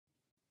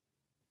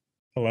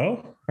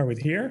Hello, are we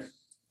here?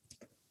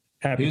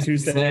 Happy Who's to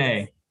Tuesday.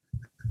 say?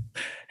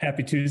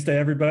 Happy Tuesday,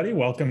 everybody.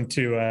 Welcome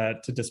to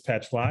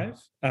Dispatch Live.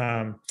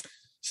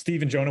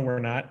 Steve and Jonah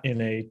were not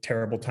in a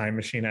terrible time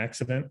machine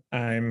accident.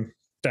 I'm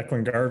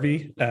Declan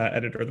Garvey,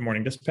 editor of the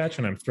Morning Dispatch,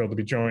 and I'm thrilled to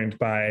be joined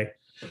by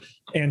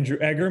Andrew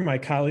Egger, my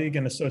colleague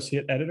and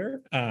associate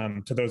editor.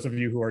 To those of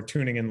you who are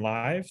tuning in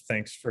live,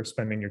 thanks for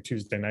spending your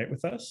Tuesday night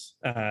with us.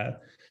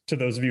 To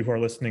those of you who are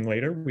listening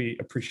later, we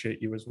appreciate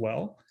you as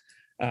well.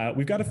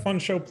 We've got a fun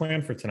show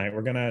planned for tonight.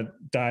 We're going to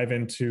dive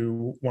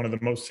into one of the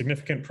most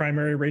significant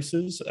primary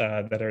races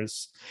that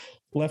is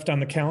left on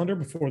the calendar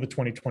before the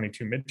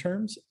 2022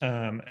 midterms,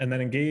 and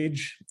then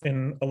engage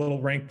in a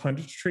little rank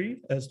punditry,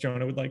 as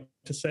Jonah would like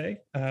to say.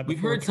 We've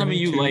heard some of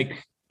you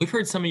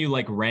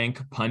like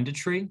rank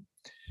punditry.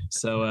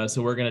 So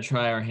we're gonna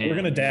try our hand. We're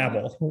gonna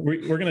dabble.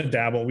 We're gonna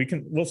dabble.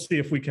 We'll see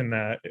if we can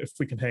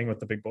hang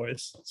with the big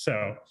boys.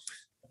 So,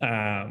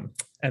 and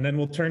then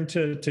we'll turn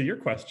to your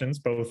questions,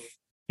 both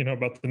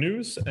about the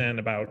news and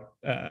about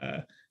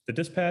the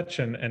dispatch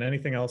and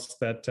anything else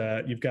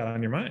that you've got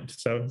on your mind.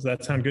 So does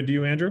that sound good to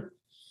you, Andrew?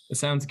 It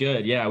sounds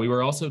good. Yeah, we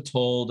were also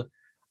told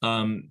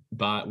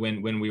but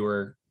when we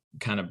were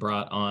kind of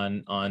brought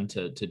on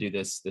to do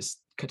this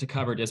to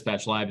cover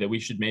Dispatch Live, that we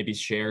should maybe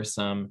share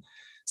some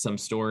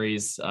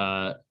stories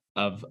of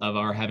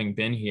our having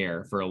been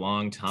here for a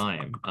long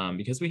time,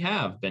 because we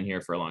have been here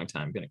for a long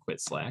time. I'm going to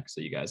quit Slack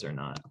so you guys are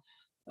not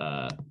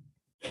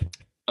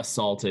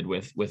assaulted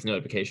with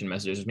notification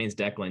messages, which means,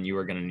 Declan, you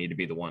are going to need to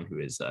be the one who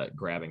is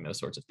grabbing those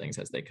sorts of things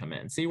as they come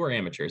in. See, we're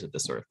amateurs at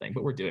this sort of thing,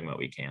 but we're doing what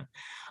we can.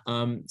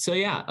 I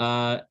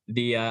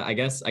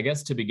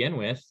guess to begin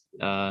with,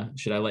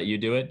 should I let you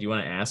do it? Do you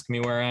want to ask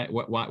me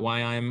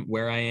why I'm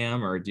where I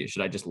am, or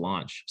should I just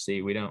launch?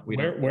 See, where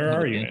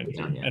are you,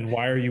 and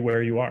why are you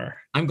where you are?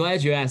 I'm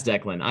glad you asked,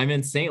 Declan. I'm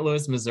in St.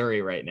 Louis,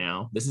 Missouri right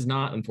now. This is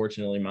not,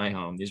 unfortunately, my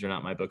home. These are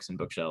not my books and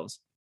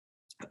bookshelves.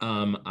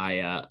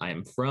 I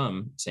am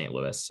from St.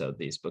 Louis, so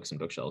these books and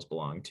bookshelves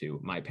belong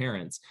to my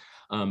parents.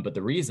 But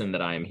the reason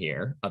that I am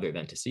here, other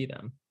than to see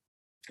them,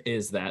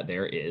 is that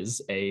there is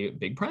a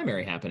big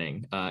primary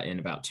happening in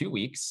about 2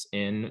 weeks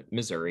in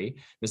Missouri.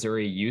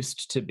 Missouri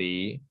used to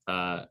be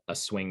a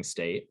swing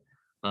state.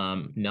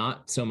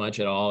 Not so much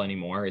at all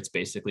anymore. It's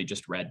basically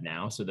just red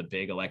now. So the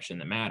big election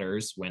that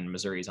matters when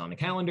Missouri is on the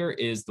calendar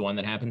is the one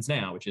that happens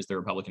now, which is the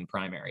Republican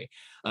primary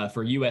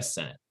for U.S.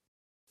 Senate.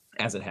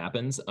 As it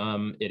happens,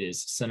 it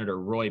is Senator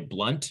Roy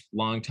Blunt,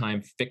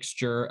 longtime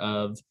fixture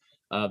of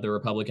the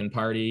Republican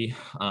Party,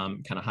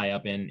 kind of high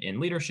up in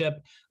leadership,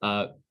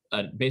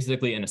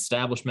 basically an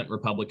establishment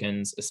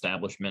Republican,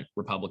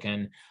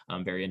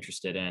 very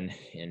interested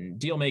in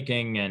deal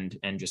making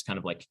and just kind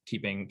of like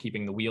keeping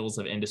the wheels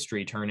of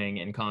industry turning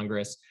in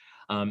Congress.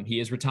 He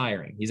is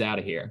retiring. He's out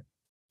of here.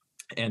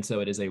 And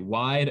so it is a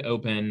wide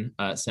open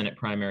Senate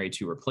primary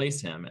to replace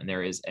him. And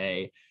there is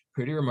a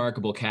pretty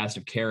remarkable cast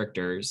of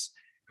characters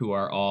who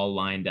are all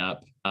lined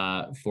up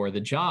for the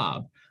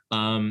job.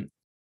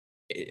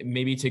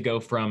 Maybe to go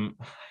from,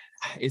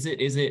 is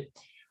it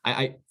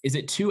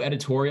too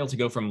editorial to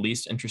go from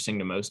least interesting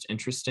to most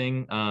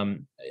interesting?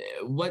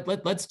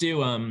 Let's do.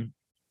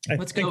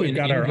 Let's go in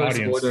inverse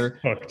order.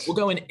 Hooked. We'll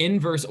go in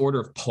inverse order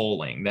of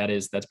polling.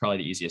 That's probably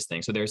the easiest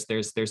thing. So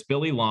there's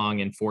Billy Long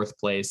in fourth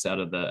place out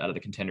of the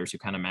contenders who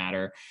kind of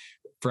matter.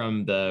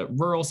 From the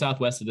rural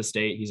southwest of the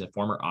state, he's a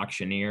former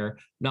auctioneer,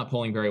 not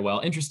polling very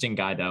well. Interesting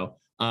guy though.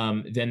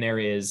 Then there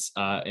is,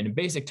 in a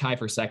basic tie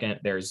for second,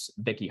 there's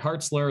Vicky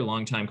Hartzler,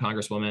 longtime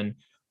congresswoman,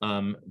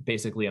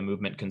 basically a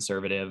movement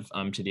conservative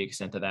to the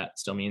extent that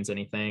still means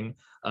anything.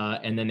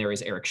 And then there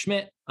is Eric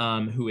Schmidt,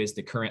 who is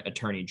the current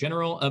attorney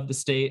general of the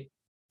state.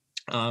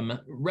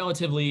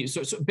 Relatively,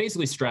 so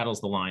basically straddles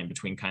the line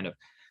between kind of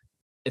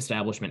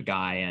establishment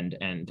guy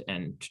and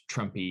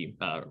Trumpy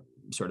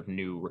sort of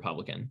new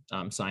Republican.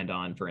 Signed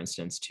on, for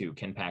instance, to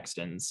Ken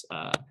Paxton's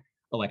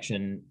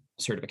election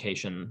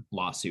certification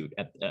lawsuit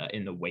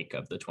in the wake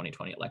of the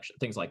 2020 election,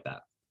 things like that.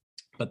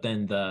 But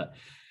then the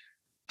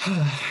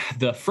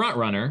front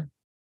runner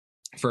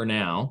for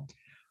now,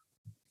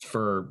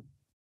 for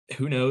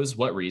who knows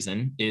what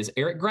reason, is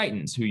Eric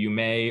Greitens, who you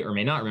may or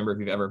may not remember if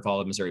you've ever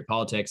followed Missouri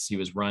politics. He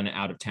was run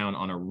out of town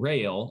on a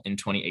rail in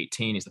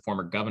 2018. He's the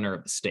former governor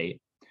of the state.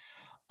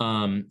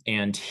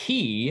 And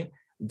he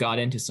got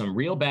into some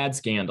real bad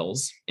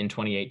scandals in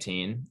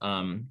 2018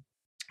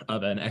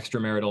 of an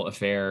extramarital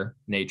affair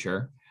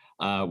nature,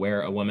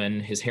 where a woman,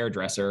 his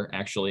hairdresser,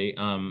 actually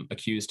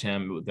accused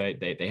him.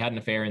 They had an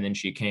affair, and then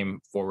she came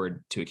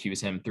forward to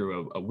accuse him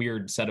through a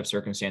weird set of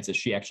circumstances.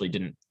 She actually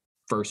didn't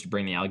first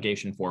bring the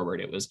allegation forward.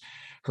 It was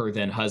her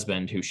then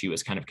husband who she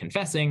was kind of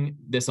confessing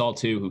this all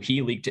to, who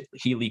he leaked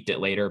it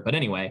later. But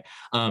anyway,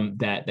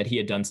 that he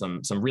had done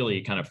some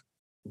really kind of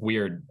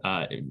weird,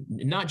 not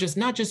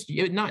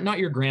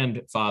your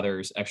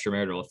grandfather's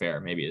extramarital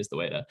affair, maybe is the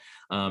way to,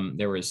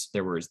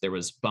 there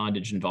was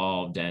bondage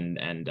involved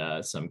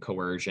and some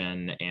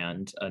coercion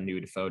and a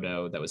nude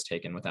photo that was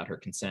taken without her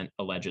consent,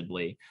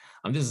 allegedly.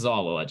 This is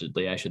all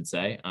allegedly, I should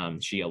say.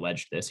 She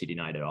alleged this, he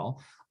denied it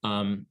all.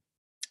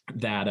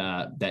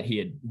 that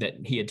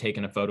he had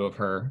taken a photo of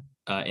her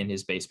in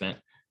his basement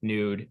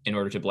nude in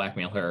order to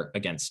blackmail her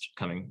against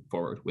coming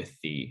forward with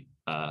the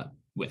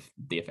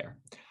affair.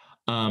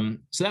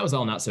 So that was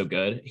all not so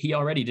good. He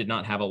already did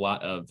not have a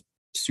lot of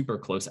super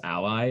close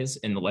allies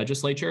in the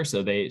legislature,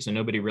 so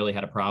nobody really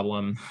had a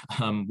problem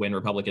when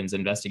Republicans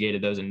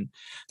investigated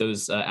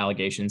those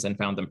allegations and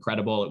found them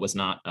credible. It was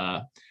not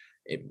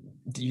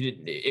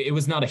it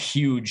was not a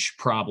huge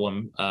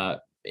problem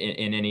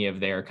in any of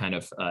their kind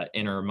of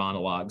inner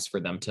monologues for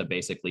them to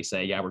basically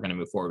say, yeah, we're going to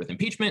move forward with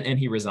impeachment. And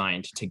he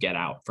resigned to get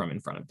out from in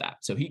front of that.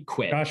 So he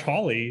quit. Josh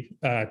Hawley,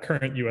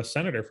 current U.S.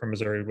 Senator from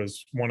Missouri,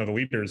 was one of the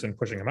leaders in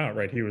pushing him out,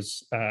 right? He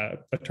was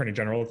Attorney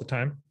General at the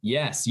time.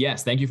 Yes.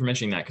 Thank you for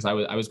mentioning that, because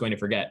I was going to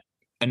forget.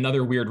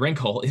 Another weird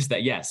wrinkle is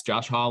that, yes,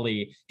 Josh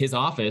Hawley, his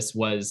office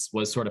was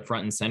sort of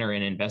front and center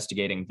in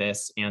investigating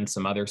this and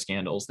some other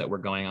scandals that were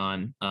going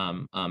on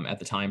at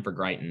the time for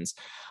Greitens.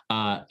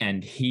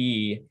 And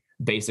he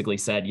basically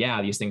said, yeah,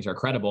 these things are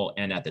credible.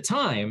 And at the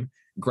time,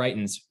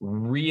 Greitens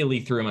really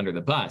threw him under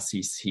the bus.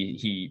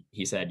 He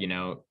said,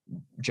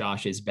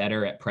 Josh is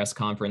better at press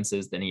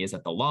conferences than he is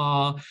at the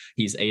law.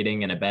 He's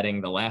aiding and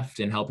abetting the left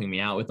and helping me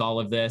out with all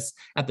of this.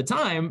 At the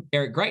time,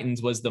 Eric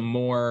Greitens was the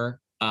more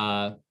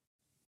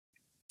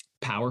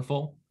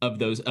powerful of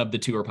the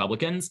two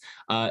Republicans.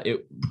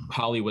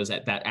 Hawley was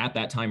at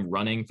that time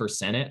running for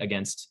Senate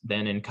against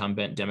then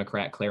incumbent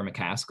Democrat Claire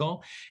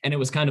McCaskill. And it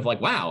was kind of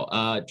like,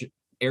 wow,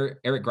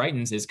 Eric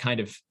Greitens is kind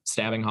of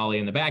stabbing Hawley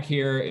in the back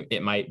here.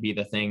 It might be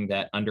the thing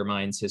that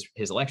undermines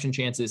his election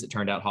chances. It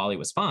turned out Hawley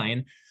was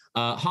fine.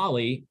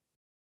 Hawley,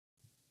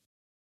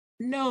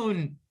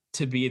 known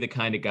to be the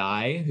kind of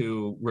guy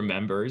who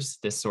remembers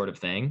this sort of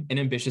thing, an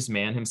ambitious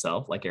man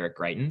himself, like Eric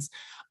Greitens,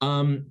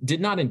 did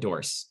not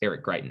endorse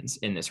Eric Greitens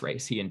in this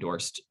race. He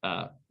endorsed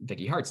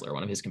Vicky Hartzler,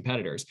 one of his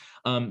competitors.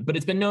 But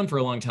it's been known for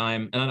a long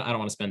time, and I don't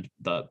want to spend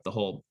the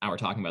whole hour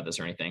talking about this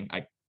or anything.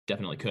 I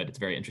definitely could. It's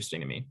very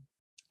interesting to me.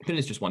 But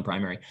it's just one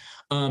primary.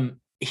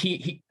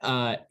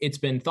 It's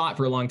been thought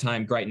for a long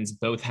time Greitens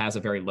both has a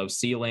very low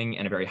ceiling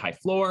and a very high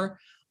floor.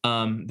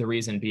 The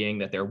reason being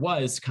that there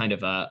was kind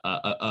of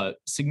a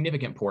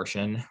significant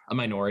portion, a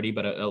minority,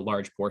 but a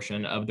large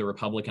portion of the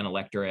Republican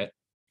electorate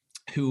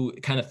who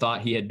kind of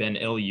thought he had been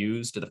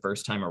ill-used the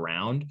first time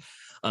around.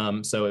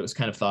 So it was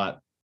kind of thought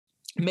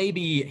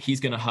maybe he's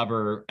going to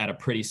hover at a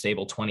pretty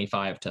stable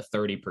 25 to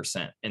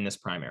 30% in this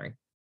primary.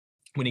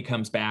 When he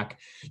comes back,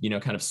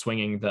 kind of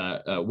swinging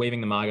waving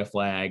the MAGA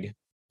flag,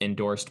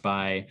 endorsed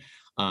by,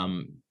 I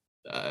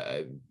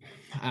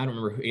don't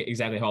remember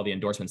exactly how all the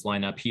endorsements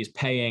line up. He's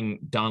paying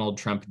Donald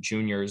Trump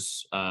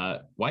Jr.'s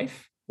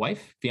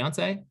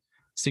fiance,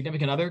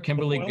 significant other,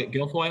 Kimberly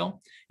Guilfoyle.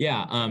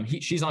 Yeah,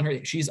 she's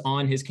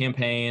on his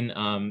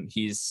campaign.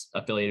 He's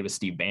affiliated with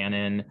Steve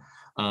Bannon.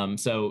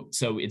 So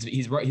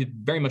he's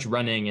very much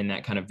running in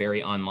that kind of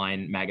very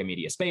online MAGA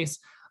media space.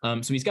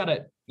 So he's got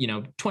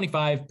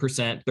 25%,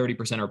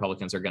 30% of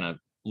Republicans are going to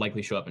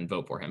likely show up and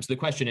vote for him. So the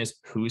question is,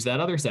 who's that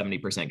other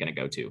 70% going to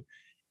go to?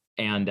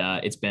 And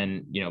it's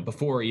been,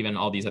 before even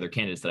all these other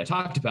candidates that I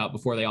talked about,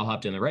 before they all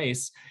hopped in the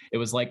race, it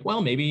was like,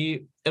 well,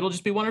 maybe it'll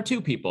just be one or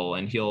two people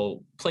and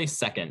he'll place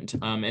second.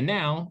 And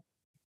now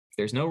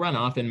there's no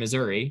runoff in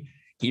Missouri.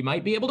 He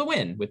might be able to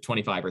win with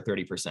 25 or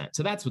 30%.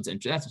 So that's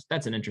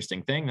that's an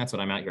interesting thing. That's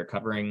what I'm out here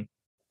covering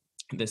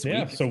this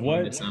week. So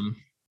what?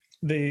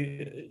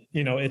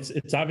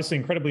 It's obviously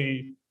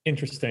incredibly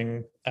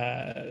interesting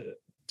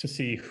to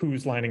see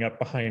who's lining up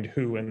behind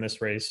who in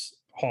this race.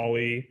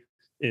 Hawley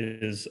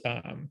is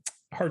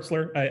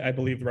Hartzler, I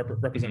believe,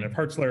 Representative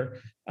Hartzler.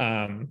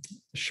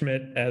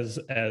 Schmidt, as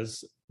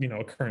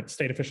a current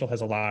state official, has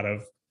a lot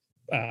of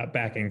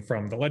backing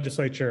from the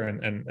legislature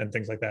and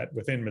things like that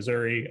within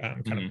Missouri,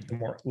 kind of the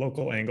more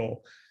local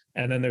angle.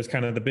 And then there's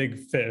kind of the big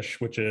fish,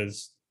 which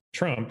is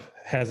Trump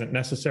hasn't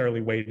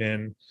necessarily weighed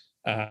in,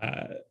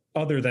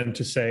 other than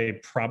to say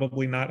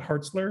probably not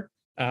Hartzler,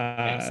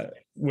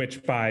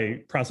 which by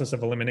process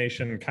of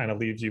elimination kind of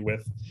leaves you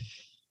with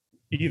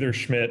either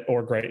Schmidt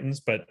or Greitens.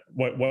 But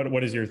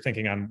what is your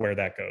thinking on where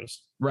that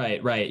goes?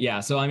 Right. Yeah.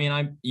 So, I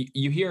mean,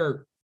 you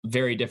hear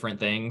very different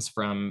things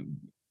from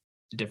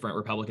different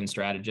Republican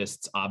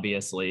strategists,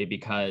 obviously,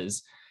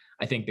 because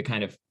I think the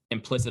kind of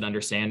implicit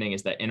understanding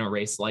is that in a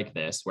race like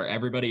this, where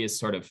everybody is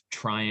sort of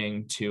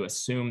trying to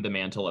assume the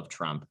mantle of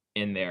Trump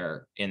in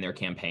their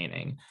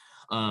campaigning,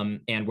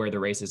 and where the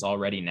race is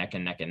already neck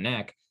and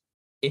neck,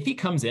 if he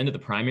comes into the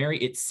primary,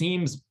 it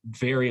seems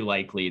very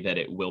likely that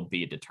it will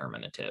be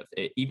determinative.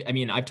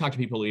 I've talked to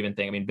people who even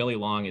think, Billy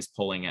Long is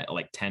polling at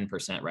like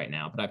 10% right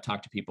now, but I've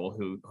talked to people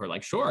who are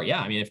like, sure,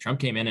 yeah. If Trump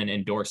came in and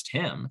endorsed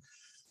him,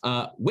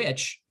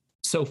 which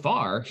so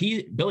far,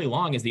 Billy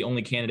Long is the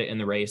only candidate in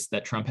the race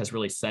that Trump has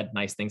really said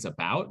nice things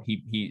about.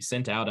 He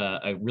sent out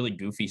a really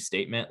goofy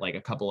statement like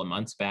a couple of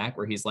months back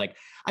where he's like,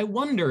 I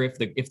wonder if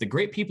the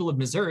great people of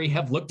Missouri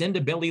have looked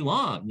into Billy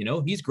Long.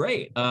 He's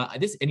great.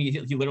 And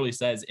he literally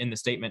says in the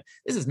statement,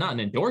 this is not an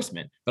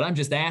endorsement, but I'm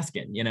just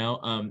asking,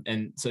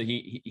 and so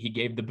he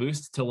gave the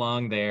boost to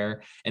Long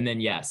there. And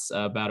then, yes,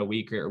 about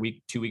 2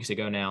 weeks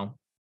ago now,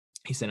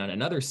 he sent out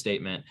another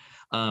statement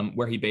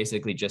where he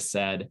basically just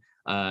said,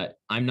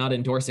 I'm not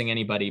endorsing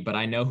anybody, but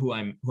I know who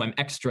I'm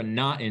extra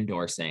not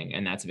endorsing,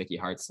 and that's Vicky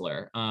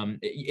Hartzler.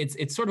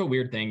 It's sort of a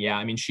weird thing. Yeah,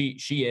 I mean,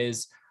 she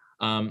is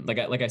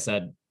like I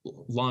said,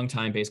 long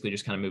time basically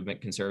just kind of movement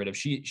conservative.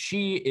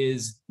 She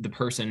is the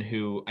person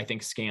who I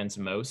think scans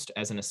most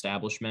as an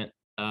establishment.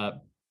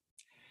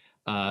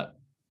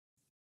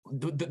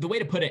 The way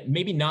to put it,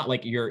 maybe not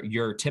like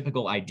your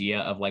typical idea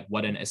of like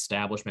what an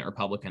establishment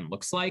Republican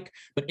looks like,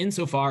 but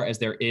insofar as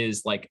there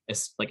is like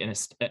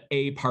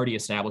a party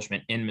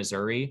establishment in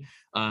Missouri,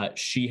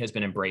 she has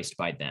been embraced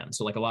by them.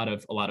 So like a lot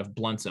of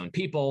Blunt's own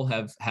people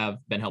have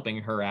been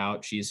helping her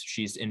out.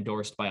 She's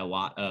endorsed by a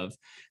lot of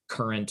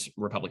current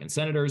Republican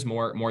senators,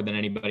 more than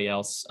anybody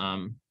else.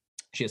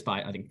 She has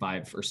I think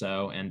five or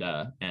so, and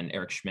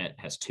Eric Schmidt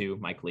has two,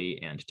 Mike Lee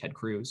and Ted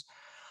Cruz.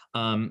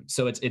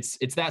 So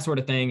it's that sort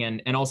of thing,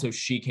 and also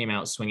she came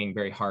out swinging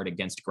very hard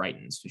against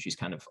Greitens, so she's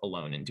kind of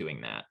alone in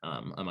doing that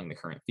among the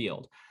current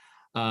field.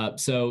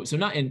 So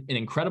not an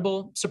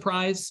incredible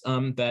surprise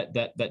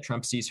that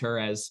Trump sees her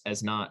as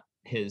not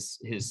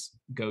his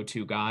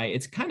go-to guy.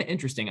 It's kind of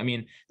interesting. I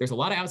mean, there's a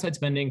lot of outside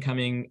spending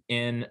coming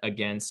in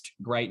against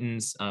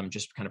Greitens,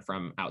 just kind of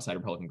from outside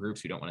Republican groups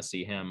who don't want to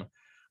see him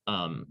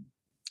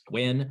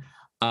win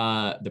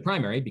the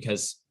primary,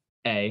 because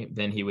A,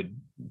 then he would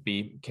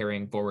be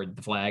carrying forward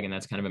the flag, and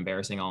that's kind of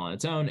embarrassing all on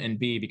its own. And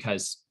B,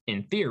 because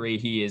in theory,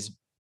 he is,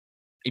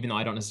 even though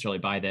I don't necessarily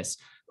buy this,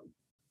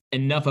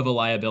 enough of a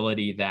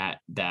liability that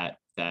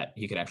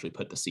he could actually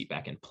put the seat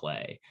back in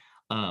play,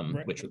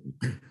 right. which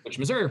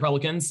Missouri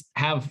Republicans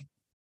have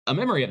a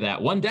memory of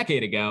that. 1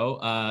 decade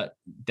ago,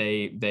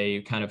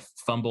 they kind of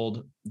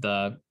fumbled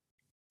a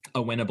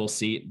winnable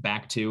seat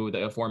back to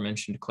the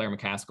aforementioned Claire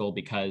McCaskill,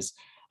 because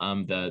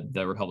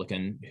the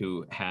Republican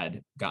who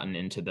had gotten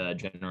into the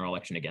general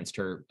election against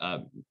her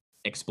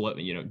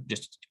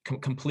just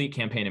complete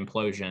campaign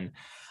implosion,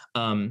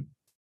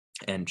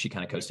 and she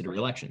kind of coasted to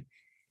re-election.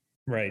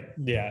 Right.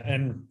 Yeah,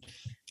 and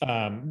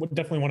would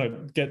definitely want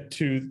to get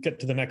to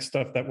the next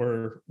stuff that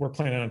we're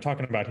planning on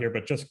talking about here.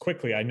 But just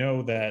quickly, I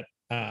know that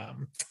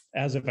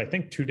as of I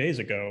think 2 days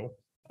ago,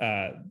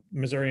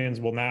 Missourians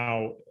will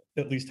now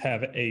at least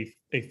have a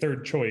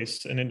third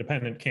choice, an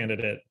independent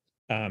candidate,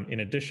 in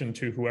addition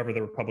to whoever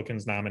the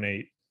Republicans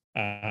nominate,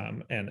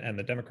 and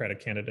the Democratic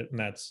candidate, and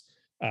that's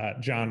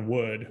John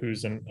Wood,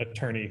 who's an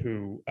attorney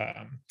who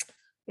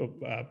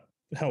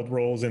held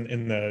roles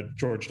in the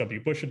George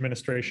W. Bush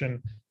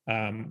administration,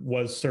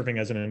 was serving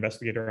as an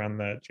investigator on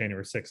the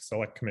January 6th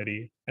Select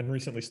Committee, and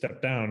recently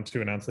stepped down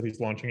to announce that he's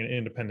launching an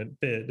independent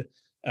bid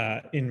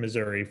in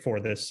Missouri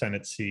for this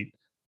Senate seat.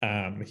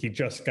 He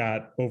just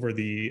got over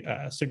the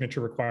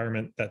signature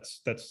requirement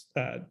that's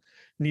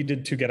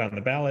needed to get on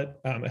the ballot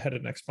ahead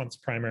of next month's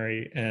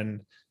primary.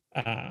 And,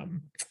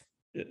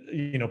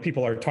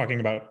 people are talking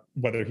about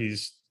whether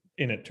he's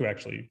in it to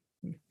actually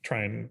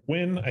try and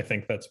win. I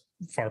think that's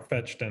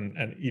far-fetched,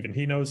 and even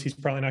he knows he's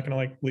probably not going to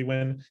likely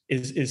win.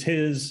 Is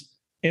his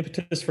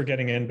impetus for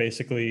getting in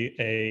basically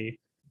a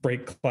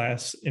break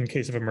class in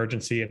case of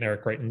emergency and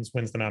Eric Greitens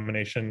wins the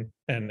nomination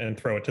and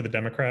throw it to the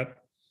Democrat?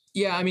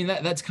 Yeah, I mean,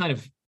 that's kind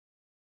of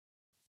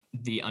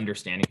the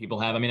understanding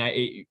people have. I mean,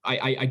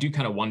 I do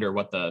kind of wonder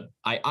what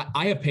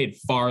I have paid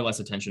far less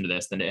attention to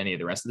this than to any of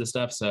the rest of the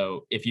stuff.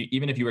 So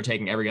even if you were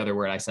taking every other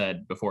word I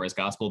said before as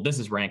gospel, this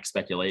is rank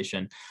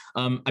speculation.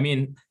 I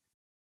mean,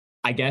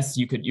 I guess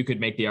you could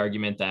make the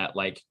argument that,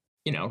 like,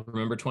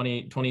 remember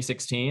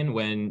 2016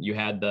 when you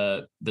had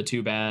the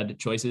two bad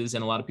choices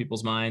in a lot of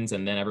people's minds,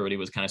 and then everybody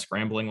was kind of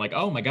scrambling like,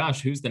 oh my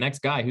gosh, who's the next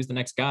guy?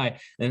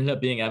 It ended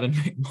up being Evan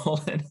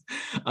McMullen.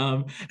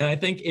 And I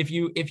think if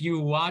you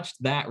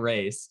watched that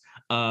race,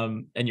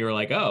 and you were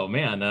like, oh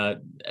man,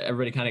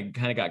 everybody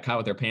kind of got caught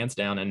with their pants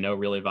down and no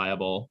really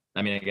viable.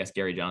 I mean, I guess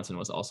Gary Johnson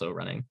was also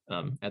running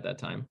at that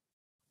time.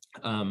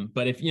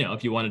 But if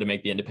you wanted to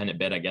make the independent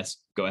bid, I guess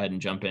go ahead and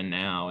jump in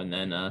now, and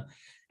then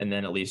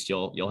at least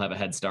you'll have a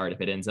head start if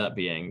it ends up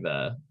being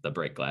the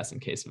break glass in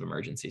case of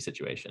emergency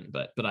situation.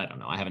 But I don't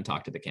know. I haven't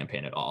talked to the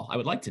campaign at all. I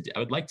would like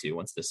to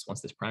once this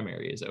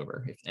primary is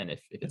over,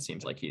 if it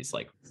seems like he's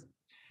like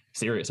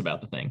serious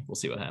about the thing. We'll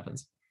see what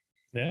happens.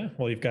 Yeah,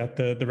 well, you've got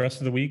the rest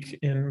of the week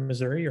in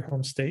Missouri, your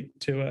home state,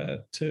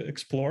 to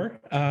explore.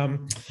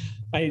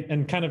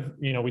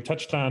 We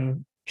touched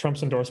on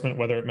Trump's endorsement,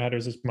 whether it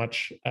matters as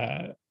much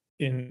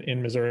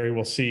in Missouri,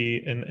 we'll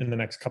see in the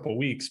next couple of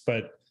weeks.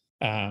 But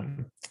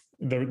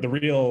the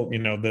real,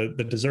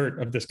 the dessert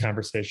of this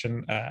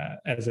conversation,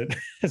 as it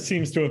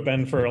seems to have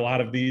been for a lot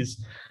of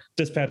these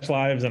Dispatch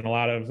Lives and a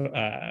lot of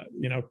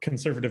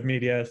conservative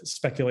media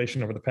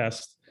speculation over the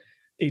past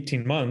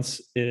 18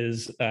 months,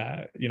 is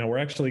we're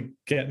actually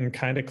getting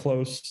kind of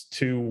close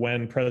to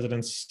when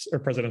presidents or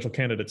presidential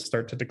candidates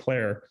start to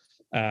declare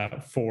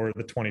for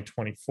the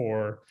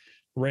 2024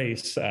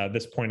 race.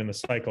 This point in the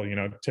cycle,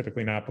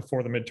 typically not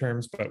before the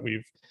midterms, but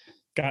we've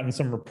gotten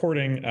some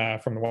reporting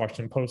from the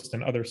Washington Post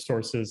and other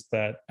sources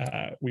that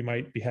we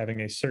might be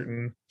having a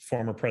certain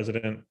former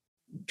president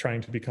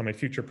trying to become a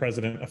future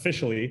president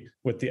officially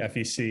with the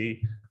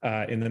FEC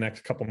in the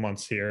next couple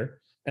months here.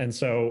 And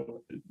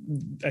so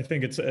I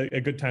think it's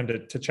a good time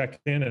to check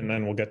in, and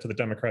then we'll get to the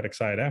Democratic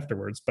side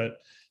afterwards. But,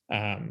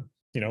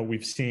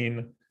 we've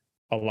seen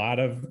a lot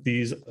of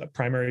these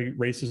primary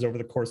races over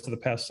the course of the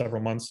past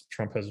several months.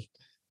 Trump has,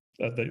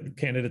 the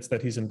candidates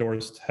that he's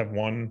endorsed have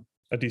won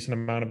a decent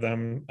amount of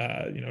them.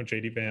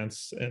 J.D.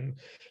 Vance in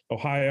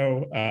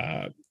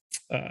Ohio,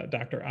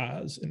 Dr.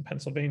 Oz in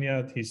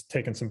Pennsylvania. He's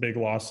taken some big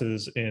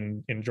losses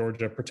in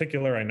Georgia in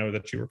particular. I know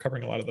that you were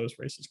covering a lot of those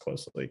races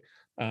closely.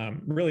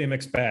 Really a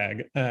mixed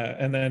bag.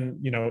 And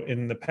then,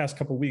 in the past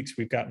couple of weeks,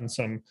 we've gotten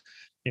some,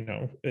 you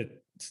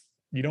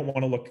don't want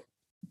to look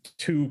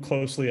too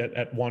closely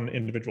at one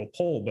individual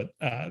poll, but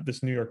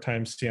this New York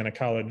Times Siena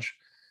College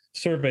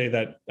survey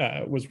that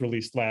was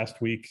released last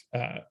week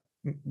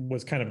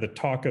was kind of the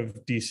talk of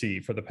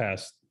DC for the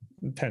past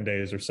 10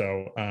 days or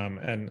so.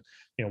 And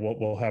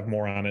we'll have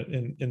more on it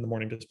in the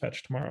Morning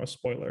Dispatch tomorrow.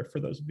 Spoiler for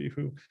those of you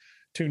who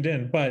tuned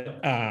in,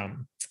 but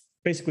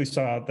basically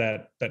saw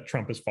that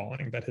Trump is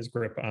falling, that his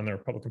grip on the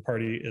Republican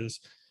Party is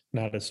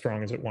not as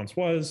strong as it once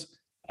was.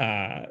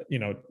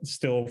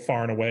 Still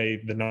far and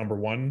away the number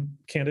one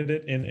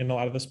candidate in a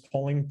lot of this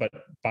polling, but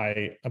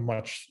by a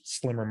much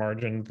slimmer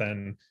margin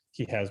than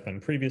he has been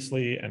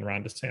previously. And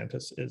Ron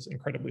DeSantis is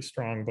incredibly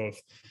strong, both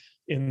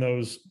in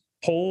those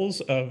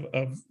polls of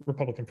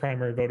Republican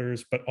primary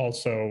voters, but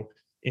also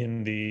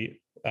in the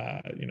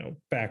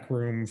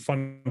backroom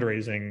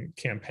fundraising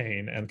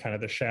campaign and kind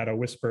of the shadow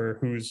whisper,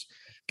 who's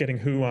getting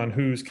who on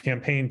whose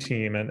campaign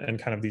team, and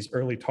kind of these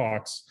early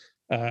talks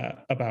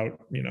about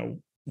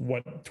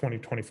what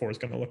 2024 is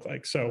going to look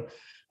like. So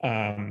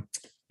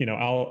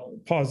I'll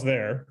pause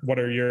there. What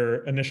are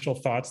your initial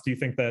thoughts? Do you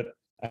think that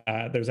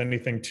there's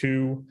anything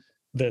to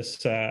this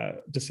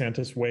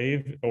DeSantis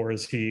wave, or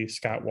is he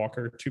Scott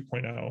Walker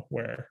 2.0,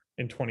 where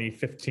in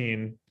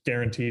 2015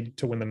 guaranteed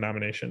to win the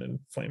nomination and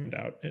flamed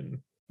out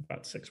in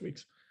about 6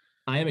 weeks?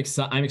 I'm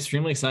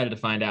extremely excited to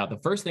find out. The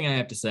first thing I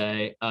have to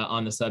say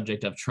on the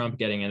subject of Trump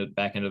getting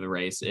back into the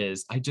race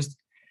is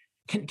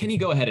can he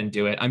go ahead and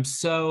do it?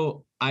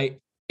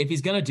 If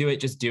he's gonna do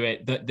it, just do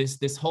it.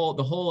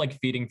 The whole like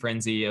feeding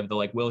frenzy of the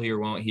like will he or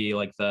won't he,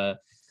 like the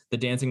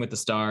Dancing with the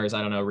Stars,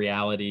 I don't know,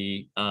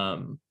 reality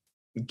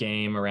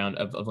game around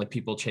of like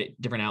people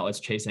different outlets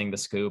chasing the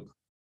scoop.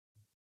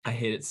 I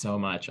hate it so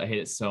much.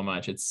 It's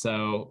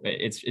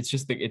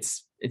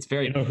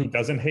very. Who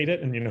doesn't hate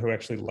it, and who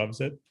actually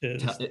loves it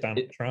is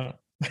Donald Trump,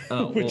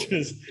 which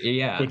is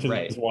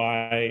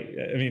why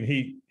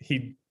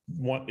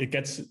it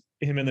gets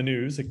him in the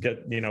news.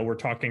 We're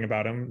talking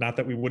about him. Not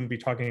that we wouldn't be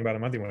talking about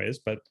him otherwise,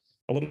 but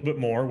a little bit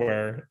more.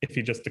 Where if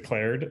he just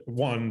declared,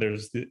 one,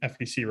 there's the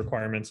FEC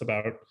requirements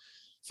about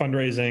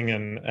fundraising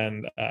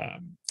and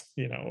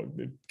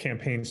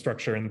campaign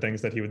structure and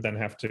things that he would then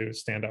have to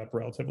stand up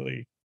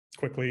relatively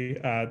quickly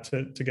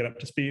to get up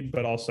to speed,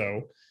 but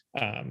also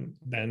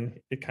then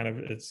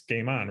it's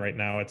game on. Right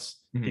now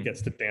he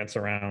gets to dance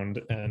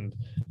around and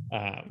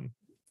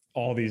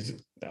all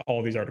these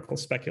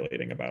articles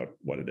speculating about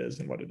what it is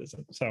and what it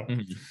isn't. So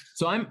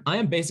I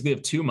am basically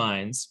of two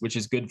minds, which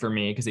is good for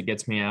me because it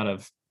gets me out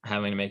of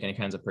having to make any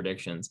kinds of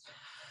predictions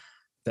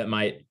that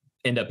might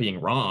end up being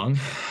wrong.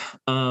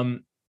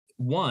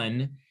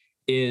 One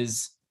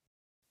is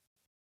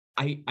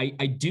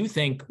I do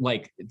think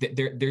like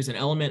there's an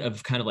element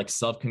of kind of like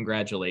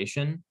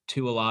self-congratulation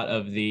to a lot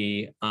of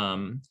the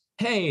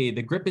hey,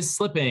 the grip is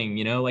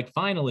slipping, like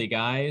finally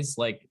guys,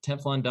 like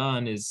Teflon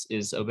Don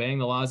is obeying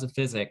the laws of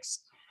physics,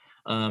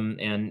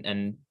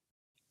 and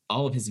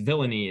all of his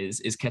villainy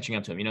is catching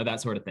up to him,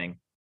 that sort of thing.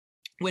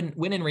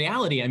 When in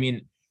reality,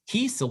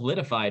 he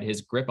solidified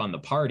his grip on the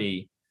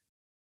party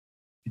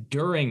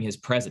during his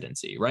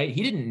presidency, right?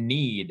 He didn't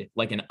need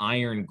like an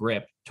iron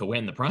grip to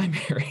win the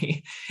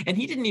primary, and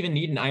he didn't even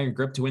need an iron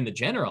grip to win the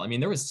general.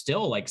 There was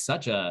still like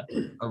such a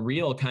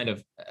real kind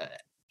of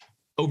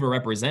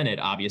overrepresented,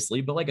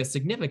 obviously, but like a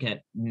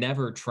significant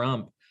never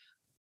Trump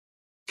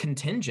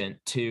contingent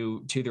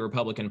to the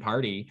Republican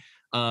Party,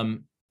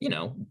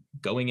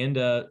 going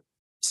into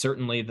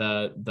certainly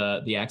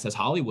the Access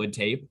Hollywood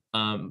tape,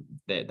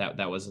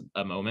 that was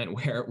a moment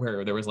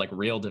where there was like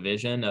real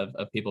division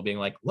of people being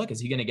like, look, is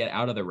he going to get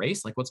out of the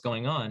race? Like, what's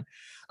going on?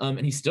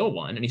 And he still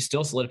won, and he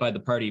still solidified the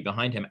party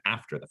behind him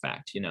after the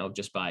fact,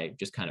 just by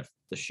kind of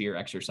the sheer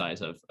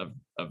exercise of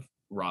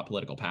raw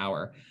political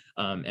power,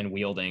 and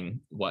wielding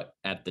what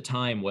at the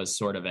time was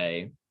sort of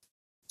a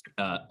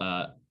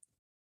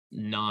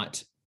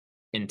not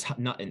in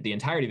the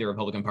entirety of the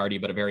Republican Party,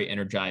 but a very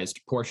energized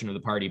portion of the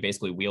party,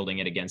 basically wielding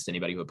it against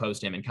anybody who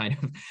opposed him, and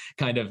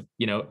kind of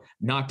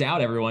knocked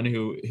out everyone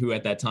who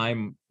at that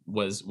time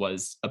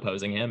was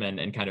opposing him,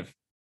 and kind of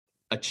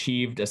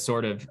achieved a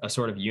sort of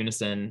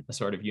unison, a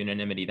sort of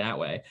unanimity that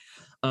way.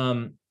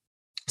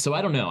 So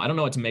I don't know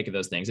what to make of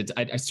those things.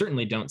 I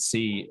certainly don't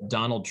see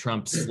Donald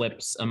Trump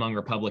slips among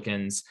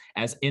Republicans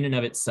as in and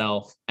of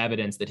itself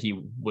evidence that he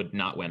would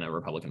not win a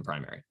Republican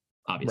primary.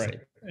 Obviously,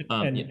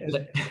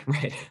 right.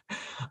 Right.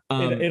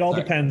 It all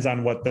depends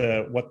on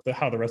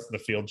how the rest of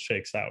the field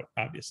shakes out,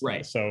 obviously.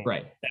 Right. So,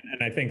 right.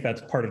 And I think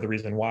that's part of the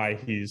reason why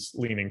he's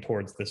leaning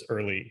towards this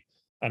early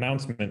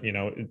announcement.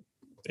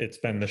 It's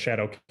been the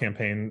shadow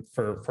campaign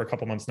for a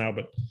couple months now,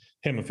 but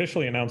him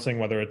officially announcing,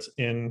 whether it's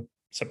in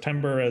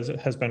September, as it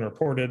has been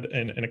reported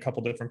in a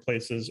couple different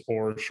places,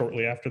 or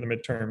shortly after the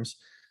midterms.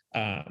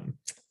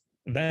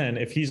 Then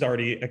if he's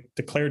already a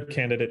declared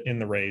candidate in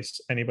the race,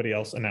 anybody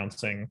else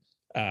announcing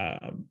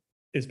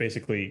is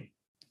basically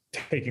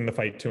taking the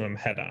fight to him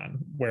head on.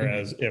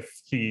 Whereas if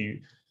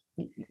he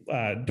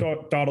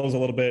dawdles a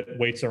little bit,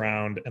 waits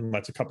around, and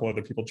lets a couple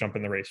other people jump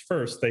in the race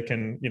first, they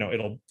can,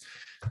 it'll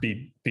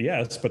be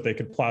BS, but they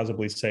could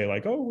plausibly say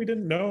like, oh, we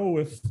didn't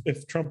know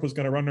if Trump was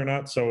going to run or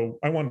not, so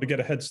I wanted to get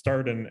a head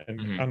start and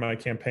on my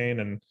campaign,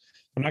 and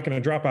I'm not going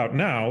to drop out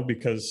now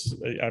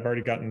because I've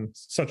already gotten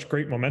such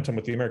great momentum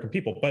with the American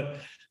people. But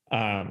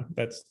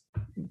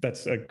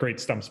that's a great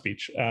stump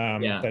speech.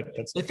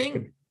 That's the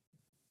thing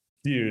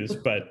use,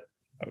 but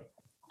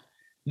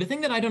the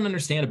thing that I don't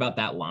understand about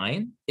that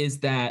line is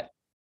that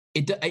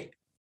it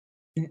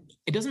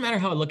doesn't matter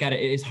how I look at it.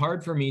 It is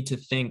hard for me to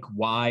think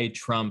why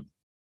Trump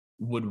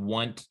would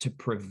want to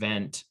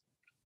prevent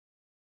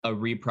a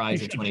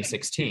reprise of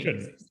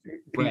 2016.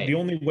 Right. The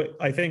only way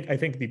I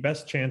think the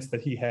best chance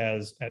that he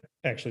has at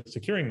actually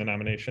securing the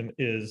nomination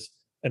is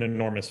an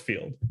enormous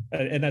field,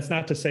 and that's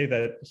not to say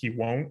that he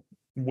won't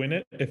win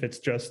it if it's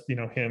just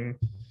him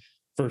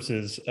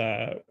versus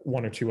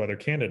one or two other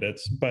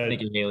candidates. But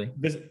Nikki Haley.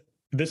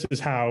 This is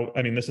how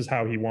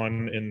he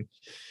won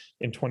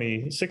in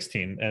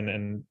 2016,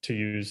 and to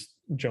use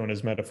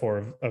Jonah's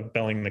metaphor of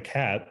belling the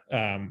cat,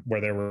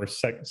 where there were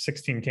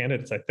 16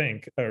 candidates, I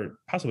think, or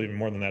possibly even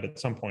more than that at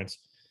some points,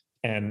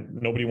 and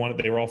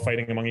they were all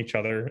fighting among each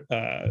other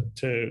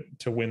to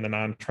win the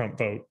non-Trump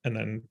vote, and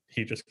then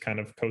he just kind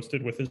of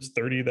coasted with his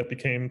 30 that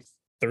became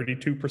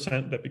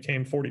 32%, that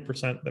became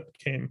 40%, that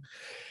became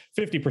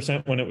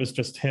 50% when it was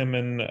just him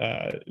and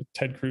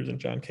Ted Cruz and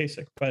John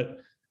Kasich. But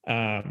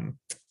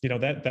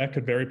that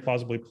could very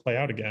plausibly play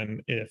out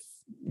again if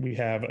we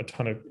have a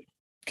ton of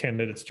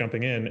candidates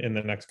jumping in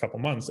the next couple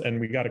months. And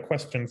we got a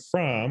question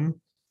from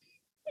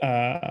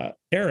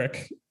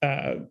Eric.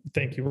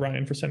 Thank you,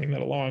 Ryan, for sending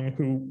that along,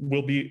 who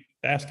will be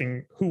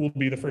asking who will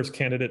be the first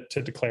candidate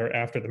to declare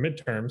after the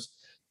midterms.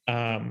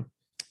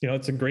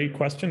 It's a great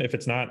question. If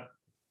it's not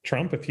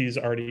Trump, if he's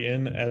already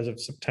in as of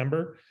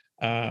September,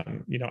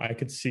 I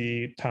could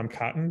see Tom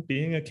Cotton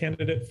being a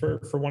candidate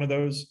for one of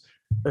those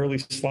early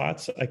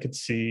slots. I could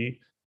see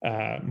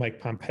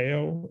Mike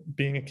Pompeo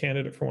being a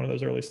candidate for one of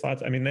those early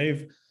slots. I mean,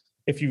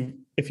 if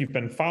you've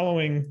been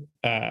following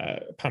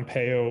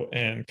Pompeo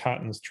and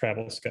Cotton's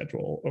travel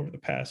schedule over the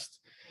past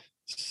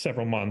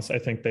several months, I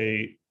think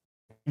they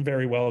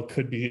very well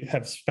could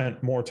have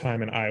spent more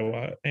time in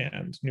Iowa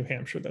and New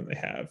Hampshire than they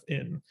have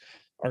in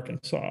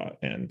Arkansas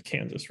and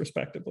Kansas,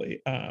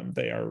 respectively.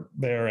 They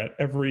are at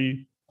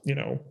every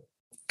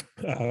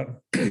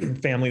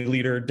family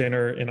leader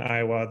dinner in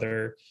Iowa.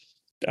 They're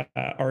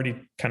already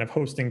kind of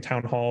hosting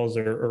town halls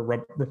or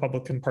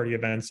Republican Party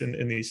events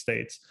in these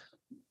states.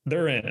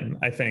 They're in,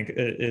 I think,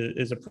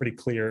 is a pretty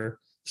clear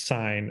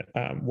sign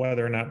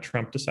whether or not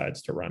Trump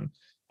decides to run.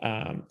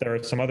 There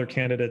are some other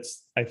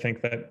candidates, I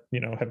think, that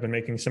have been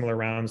making similar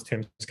rounds,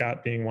 Tim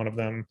Scott being one of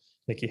them,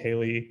 Nikki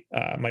Haley,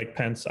 Mike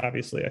Pence,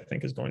 obviously, I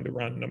think is going to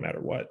run no matter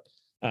what.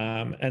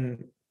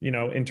 And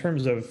in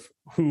terms of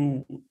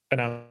who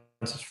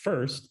announces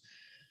first,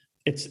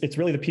 it's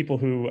really the people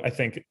who I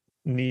think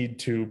need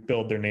to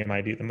build their name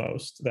ID the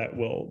most that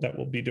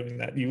will be doing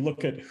that. You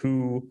look at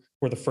who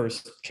were the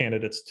first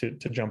candidates to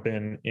jump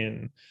in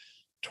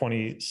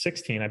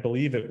 2016. I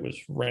believe it was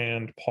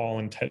Rand Paul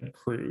and Ted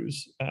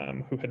Cruz,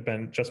 who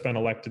had just been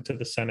elected to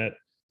the Senate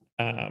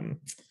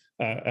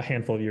a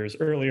handful of years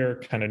earlier,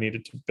 kind of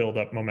needed to build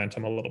up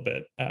momentum a little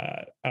bit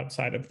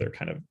outside of their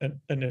kind of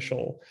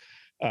initial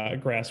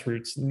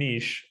grassroots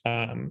niche.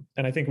 And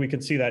I think we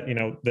could see that,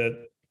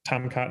 that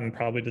Tom Cotton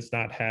probably does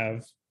not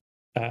have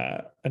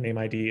a name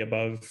ID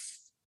above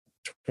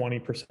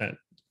 20%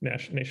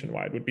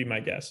 nationwide would be my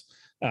guess.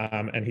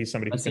 And he's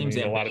somebody who's going to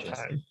need a lot of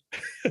time.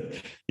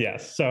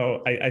 Yes.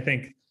 So I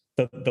think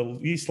the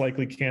least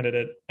likely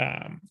candidate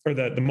or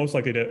the most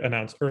likely to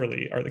announce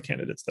early are the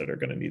candidates that are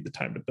going to need the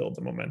time to build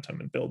the momentum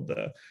and build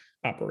the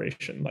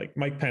operation. Like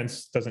Mike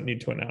Pence doesn't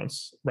need to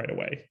announce right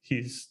away.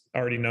 He's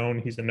already known.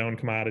 He's a known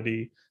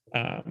commodity.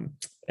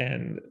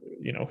 And,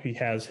 he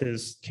has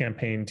his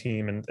campaign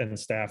team and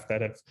staff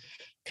that have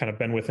kind of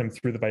been with him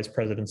through the vice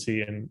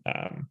presidency. And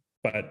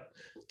but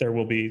there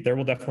will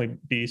definitely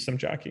be some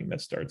jockeying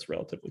that starts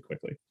relatively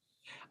quickly.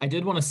 I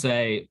did want to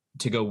say,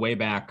 to go way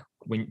back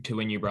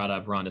when you brought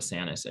up Ron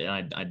DeSantis,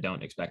 and I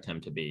don't expect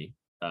him to be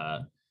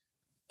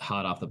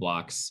hot off the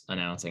blocks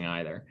announcing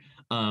either.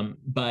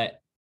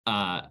 But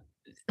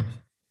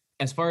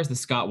as far as the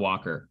Scott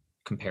Walker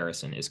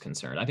comparison is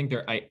concerned, I think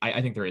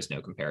there is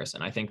no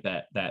comparison. I think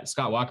that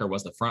Scott Walker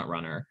was the front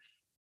runner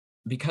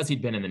because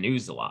he'd been in the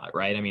news a lot,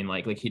 right? I mean,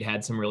 like he'd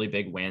had some really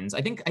big wins.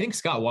 I think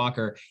Scott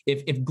Walker,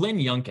 if Glenn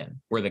Youngkin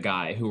were the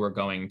guy who were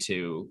going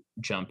to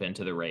jump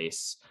into the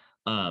race,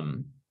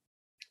 and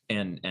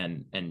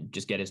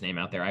just get his name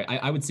out there,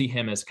 I would see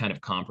him as kind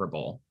of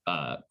comparable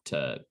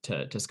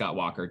to Scott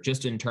Walker,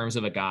 just in terms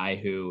of a guy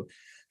who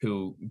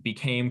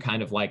became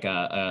kind of like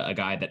a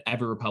guy that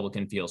every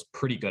Republican feels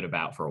pretty good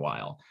about for a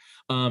while.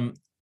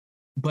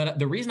 But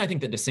the reason I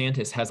think that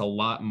DeSantis has a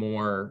lot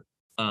more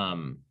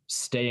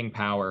staying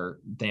power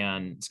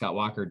than Scott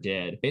Walker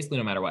did, basically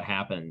no matter what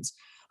happens,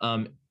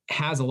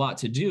 has a lot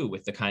to do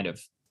with the kind of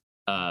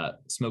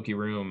smoky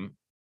room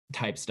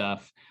type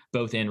stuff,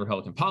 both in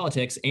Republican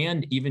politics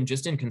and even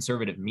just in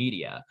conservative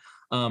media,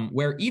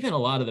 where even a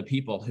lot of the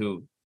people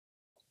who,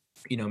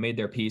 made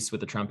their peace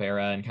with the Trump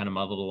era and kind of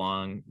muddled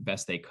along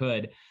best they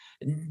could,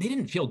 they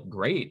didn't feel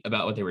great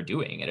about what they were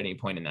doing at any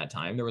point in that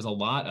time. There was a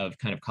lot of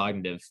kind of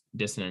cognitive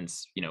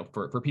dissonance,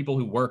 for people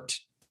who worked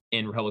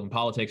in Republican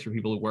politics, for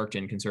people who worked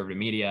in conservative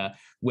media,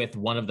 with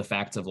one of the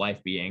facts of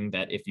life being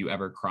that if you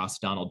ever cross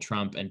Donald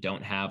Trump and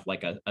don't have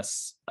like a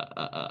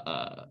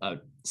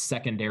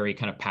secondary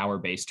kind of power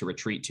base to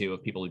retreat to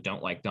of people who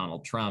don't like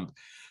Donald Trump,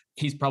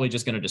 he's probably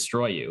just going to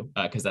destroy you,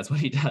 because that's what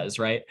he does,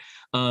 right?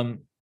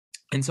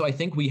 And so I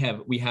think we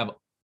have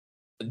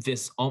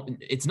this.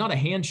 It's not a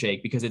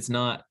handshake because it's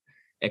not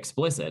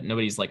explicit.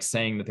 Nobody's like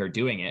saying that they're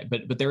doing it,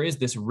 but there is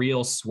this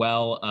real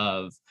swell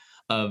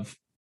of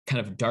kind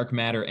of dark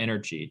matter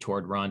energy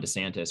toward Ron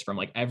DeSantis from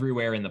like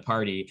everywhere in the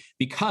party,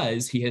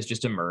 because he has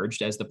just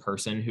emerged as the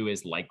person who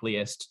is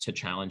likeliest to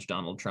challenge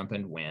Donald Trump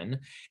and win.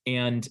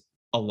 And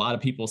a lot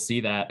of people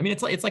see that. I mean,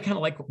 it's like kind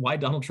of like why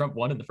Donald Trump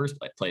won in the first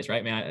place,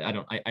 right? I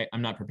mean,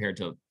 I'm not prepared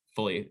to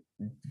fully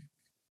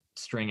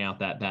string out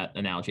that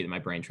analogy that my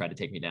brain tried to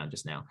take me down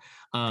just now.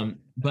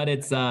 But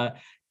it's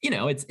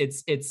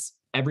it's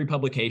every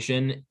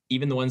publication,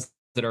 even the ones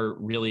that are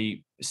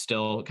really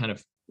still kind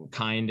of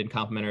kind and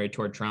complimentary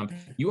toward Trump,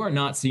 you are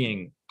not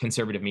seeing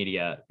conservative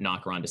media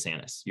knock Ron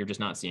DeSantis. You're just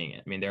not seeing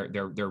it. I mean,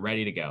 they're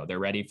ready to go. They're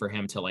ready for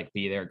him to like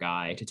be their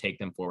guy to take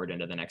them forward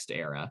into the next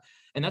era,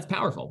 and that's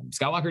powerful.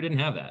 Scott Walker didn't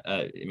have that.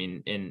 I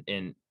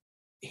mean,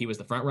 he was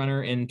the front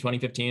runner in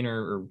 2015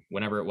 or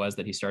whenever it was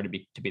that he started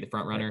to be the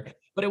front runner,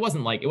 but it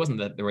wasn't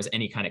that there was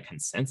any kind of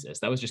consensus.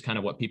 That was just kind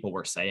of what people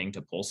were saying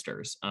to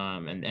pollsters.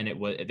 And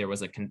there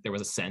was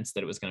a sense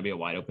that it was going to be a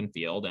wide open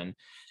field, and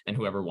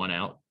whoever won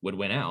out would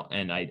win out.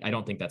 And I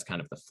don't think that's kind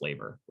of the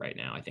flavor right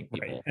now. I think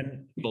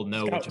people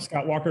know.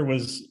 Scott Walker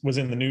was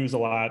in the news a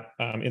lot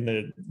in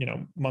the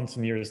months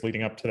and years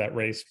leading up to that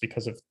race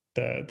because of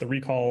the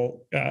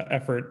recall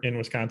effort in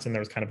Wisconsin.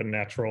 There was kind of a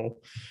natural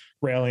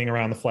rallying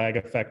around the flag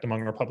effect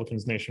among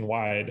Republicans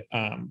nationwide.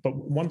 But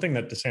one thing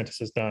that DeSantis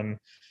has done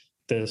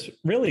this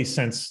really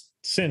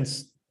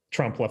since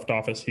Trump left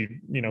office,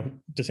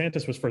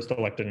 DeSantis was first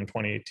elected in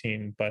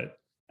 2018, but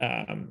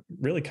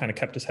really kind of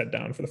kept his head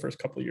down for the first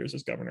couple of years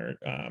as governor.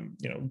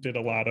 Did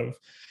a lot of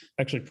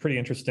actually pretty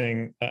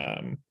interesting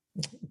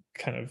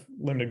kind of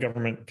limited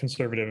government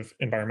conservative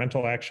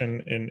environmental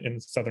action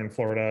in Southern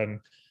Florida,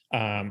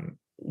 and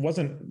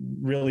wasn't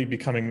really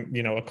becoming,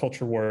 a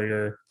culture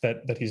warrior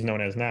that he's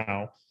known as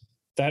now.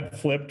 That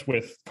flipped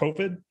with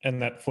COVID,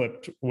 and that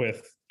flipped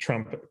with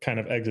Trump kind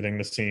of exiting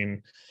the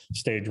scene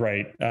stage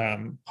right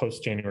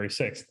post January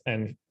 6th.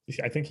 And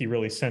I think he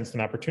really sensed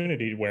an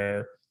opportunity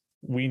where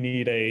we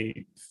need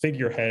a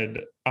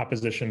figurehead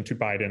opposition to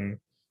Biden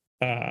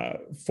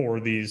for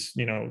these,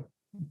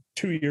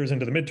 2 years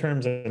into the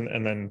midterms,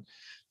 and then,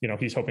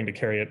 he's hoping to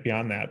carry it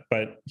beyond that.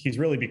 But he's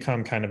really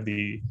become kind of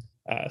the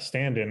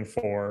stand-in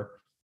for,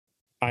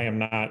 I am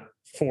not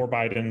for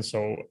Biden,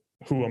 so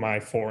who am I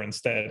for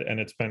instead? And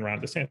it's been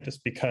Ron DeSantis,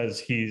 because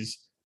he's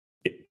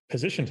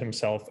positioned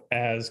himself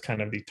as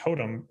kind of the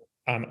totem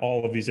on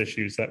all of these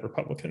issues that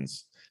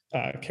Republicans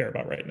care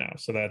about right now.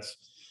 So that's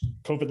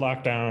COVID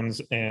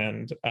lockdowns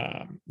and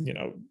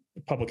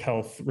public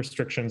health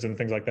restrictions and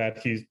things like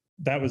that.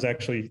 That was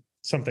actually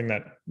something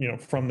that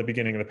from the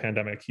beginning of the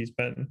pandemic, he's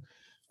been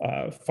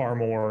far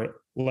more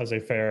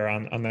laissez-faire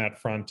on that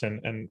front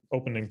and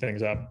opening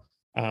things up.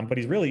 But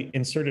he's really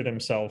inserted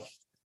himself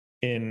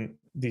in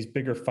these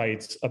bigger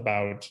fights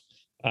about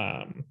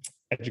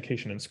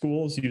education in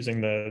schools using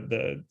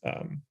the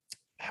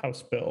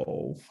House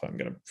bill. I'm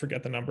going to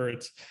forget the number.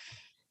 It's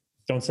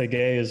 "Don't Say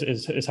Gay"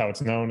 is how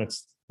it's known.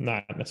 It's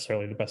not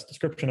necessarily the best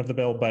description of the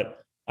bill, but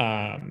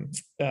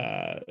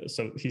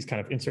so he's kind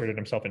of inserted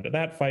himself into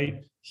that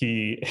fight.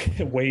 He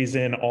weighs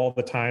in all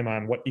the time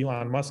on what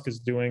Elon Musk is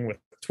doing with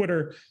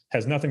Twitter.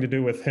 Has nothing to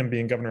do with him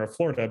being governor of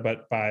Florida,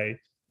 but by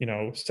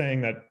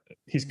saying that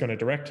he's going to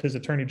direct his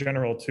attorney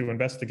general to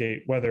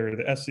investigate whether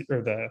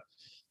the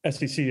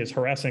SEC is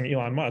harassing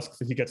Elon Musk,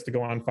 that he gets to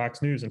go on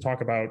Fox News and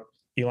talk about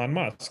Elon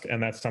Musk.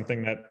 And that's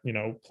something that,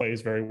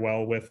 plays very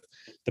well with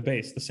the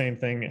base. The same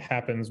thing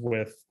happens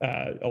with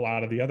a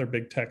lot of the other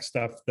big tech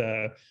stuff.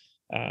 The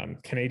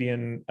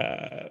Canadian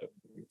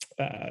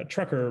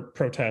trucker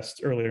protests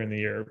earlier in the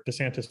year,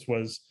 DeSantis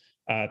was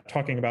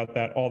talking about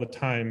that all the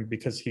time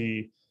because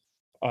he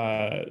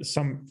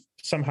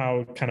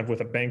somehow kind of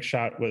with a bank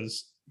shot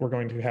was we're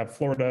going to have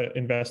Florida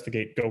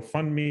investigate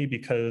GoFundMe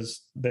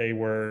because they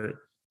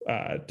were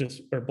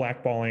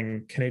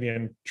blackballing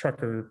Canadian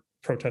trucker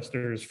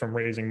protesters from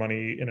raising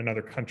money in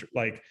another country.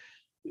 Like,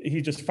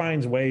 he just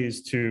finds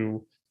ways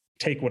to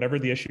take whatever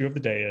the issue of the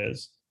day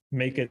is,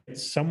 make it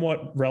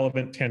somewhat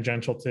relevant,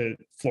 tangential to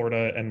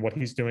Florida and what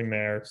he's doing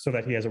there, so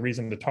that he has a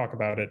reason to talk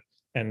about it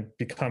and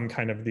become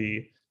kind of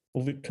the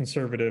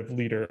conservative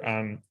leader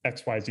on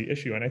XYZ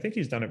issue. And I think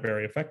he's done it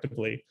very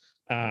effectively.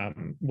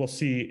 We'll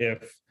see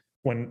if,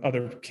 when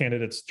other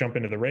candidates jump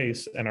into the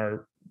race and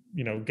are,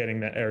 getting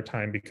that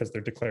airtime because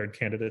they're declared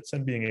candidates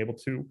and being able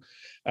to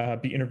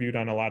be interviewed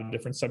on a lot of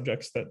different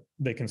subjects, that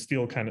they can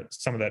steal kind of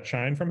some of that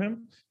shine from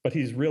him. But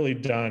he's really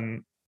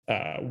done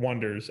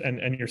wonders,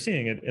 and you're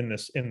seeing it in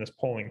this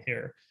polling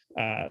here,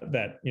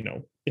 that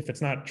if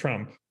it's not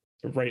Trump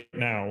right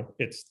now,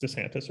 it's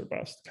DeSantis or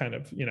bust. Kind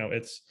of,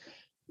 it's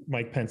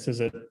Mike Pence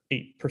is at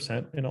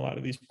 8% in a lot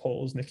of these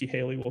polls. Nikki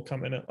Haley will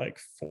come in at like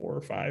 4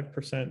 or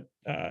 5%.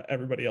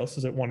 Everybody else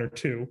is at 1 or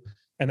 2,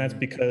 and that's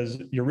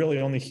because you're really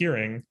only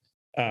hearing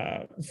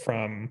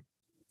from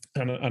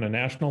on a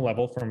national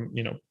level from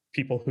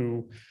people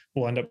who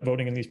will end up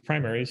voting in these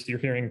primaries. You're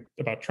hearing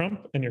about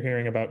Trump and you're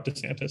hearing about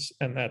DeSantis,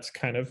 and that's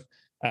kind of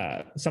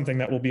something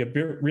that will be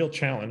a real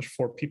challenge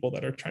for people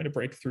that are trying to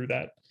break through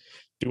that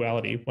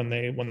duality when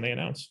they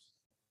announce.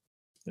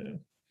 Yeah.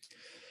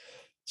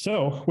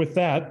 So with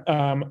that,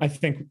 I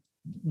think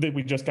that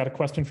we just got a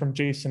question from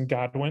Jason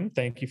Godwin.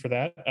 Thank you for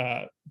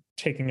that.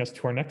 Taking us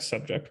to our next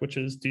subject, which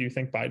is, do you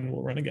think Biden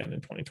will run again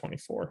in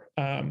 2024?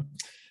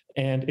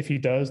 And if he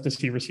does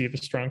he receive a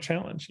strong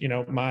challenge?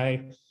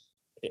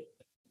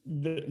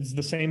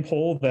 The same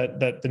poll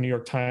that the New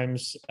York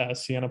Times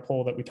Siena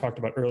poll that we talked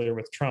about earlier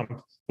with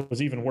Trump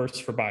was even worse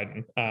for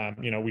Biden.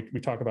 We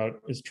talk about,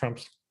 is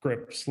Trump's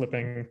grip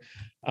slipping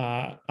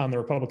on the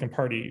Republican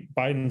Party?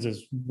 Biden's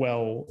is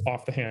well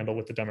off the handle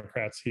with the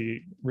Democrats.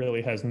 He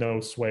really has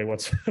no sway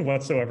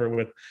whatsoever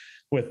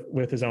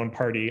with his own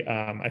party.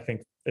 I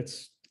think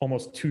it's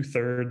almost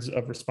 2/3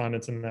 of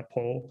respondents in that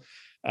poll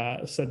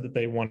said that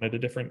they wanted a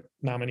different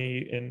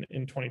nominee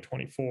in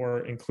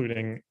 2024,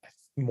 including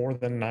more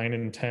than 9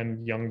 in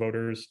 10 young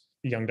voters,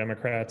 young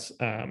Democrats.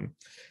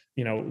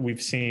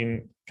 We've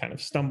seen kind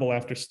of stumble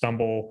after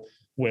stumble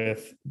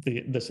with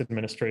this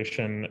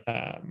administration,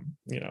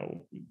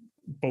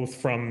 both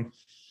from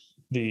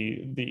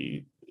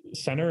the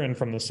center and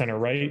from the center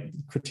right,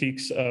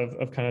 critiques of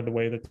kind of the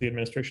way that the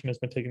administration has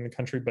been taking the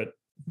country, but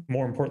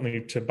more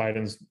importantly to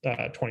Biden's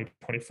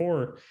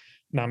 2024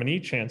 nominee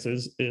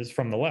chances is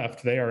from the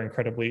left. They are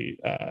incredibly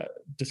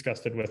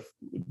disgusted with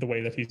the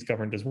way that he's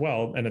governed as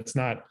well. And it's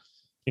not,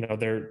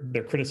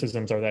 their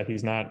criticisms are that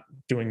he's not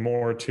doing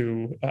more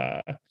to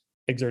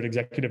exert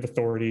executive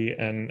authority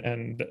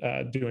and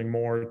doing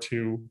more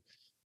to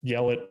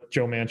yell at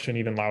Joe Manchin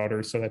even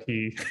louder so that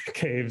he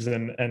caves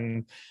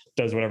and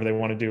does whatever they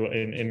want to do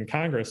in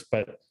Congress.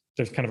 But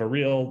there's kind of a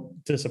real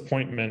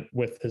disappointment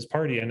with his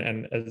party.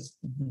 And as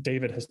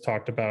David has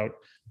talked about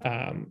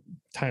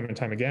time and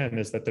time again,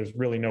 is that there's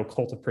really no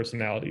cult of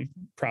personality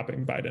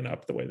propping Biden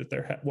up the way that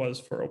there was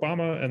for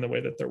Obama and the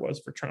way that there was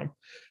for Trump.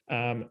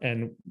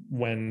 And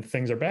when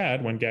things are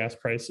bad, when gas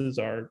prices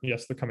are,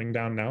 yes, they're coming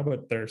down now,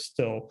 but they're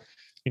still,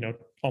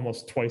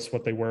 almost twice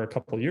what they were a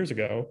couple of years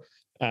ago.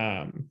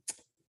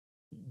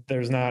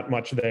 There's not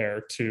much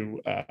there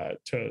to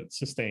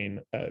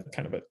sustain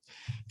kind of a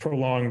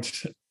prolonged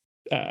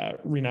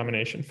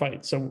renomination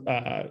fight. So,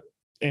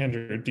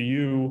 Andrew, do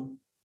you,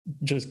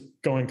 just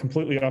going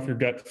completely off your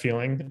gut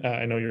feeling,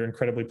 I know you're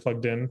incredibly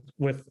plugged in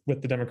with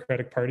the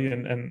Democratic Party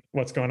and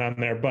what's going on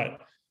there,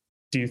 but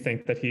do you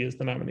think that he is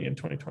the nominee in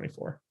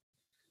 2024?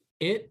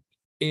 It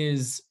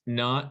is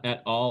not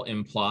at all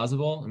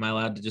implausible. Am I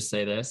allowed to just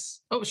say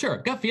this? Oh, sure.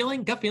 Gut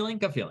feeling.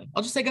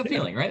 I'll just say gut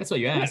feeling, right? That's what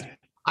you asked. Yeah.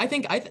 I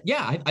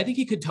think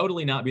he could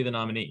totally not be the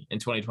nominee in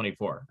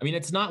 2024. I mean,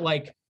 it's not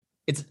like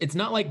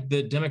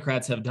the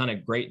Democrats have done a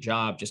great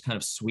job just kind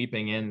of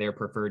sweeping in their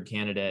preferred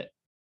candidate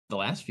the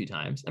last few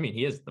times. I mean,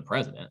 he is the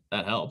president.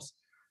 That helps.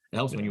 It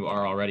helps when you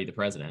are already the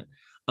president.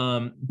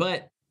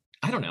 But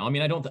I don't know. I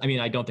mean,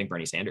 I don't think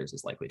Bernie Sanders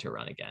is likely to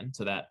run again,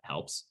 so that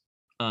helps.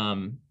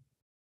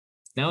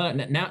 Now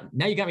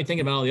you got me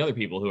thinking about all the other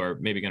people who are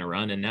maybe going to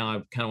run, and now I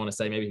kind of want to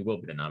say maybe he will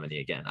be the nominee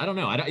again. I don't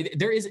know.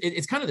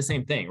 It's kind of the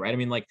same thing, right? I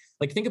mean, like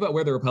think about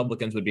where the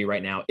Republicans would be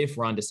right now if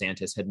Ron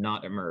DeSantis had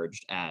not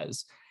emerged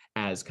as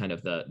kind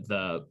of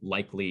the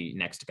likely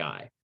next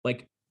guy.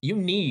 Like, you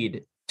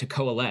need to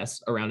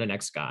coalesce around a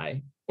next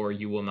guy, or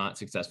you will not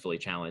successfully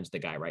challenge the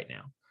guy right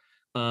now.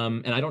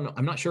 And I don't know.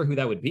 I'm not sure who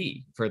that would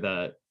be for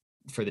the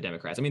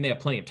Democrats. I mean, they have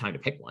plenty of time to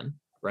pick one.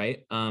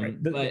 Right.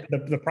 Right.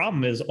 But the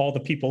problem is all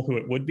the people who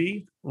it would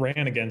be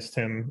ran against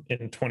him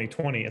in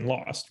 2020 and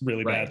lost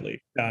really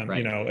badly.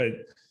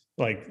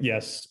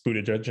 Yes,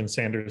 Buttigieg and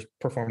Sanders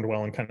performed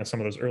well in kind of some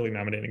of those early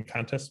nominating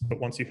contests, but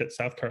once you hit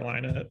South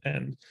Carolina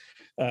and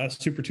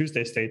Super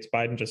Tuesday states,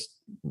 Biden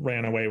just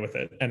ran away with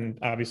it. And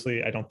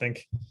obviously, I don't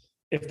think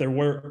if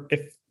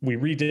we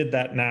redid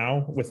that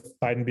now with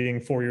Biden being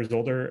 4 years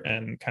older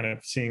and kind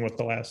of seeing what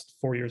the last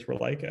 4 years were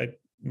like,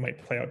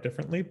 might play out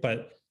differently.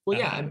 But well,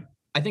 yeah,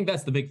 I think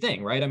that's the big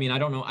thing, right? I mean, I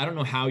don't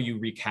know how you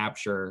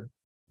recapture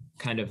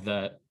kind of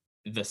the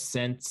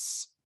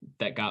sense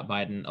that got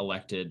Biden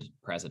elected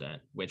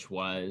president, which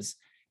was,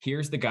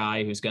 here's the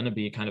guy who's going to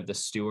be kind of the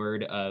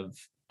steward of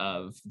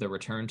the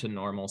return to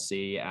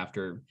normalcy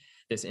after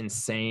this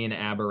insane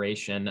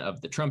aberration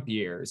of the Trump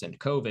years and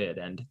COVID,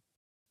 and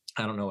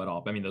I don't know what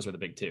all. I mean, those are the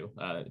big two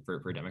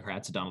for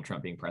Democrats: Donald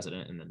Trump being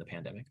president, and then the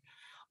pandemic.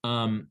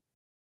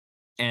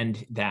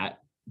 And that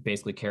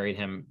basically carried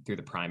him through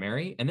the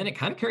primary, and then it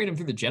kind of carried him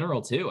through the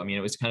general too. I mean,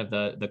 it was kind of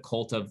the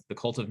cult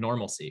of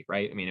normalcy,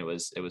 right? I mean, it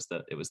was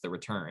the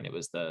return. It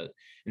was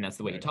and that's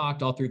the way he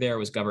talked all through there. It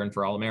was governed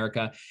for all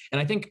America, and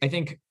I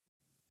think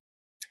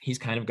he's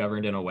kind of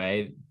governed in a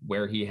way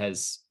where he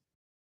has.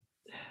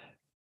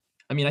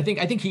 I mean, I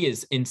think he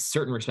is in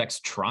certain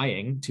respects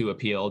trying to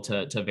appeal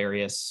to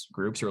various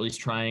groups, or at least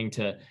trying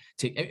to.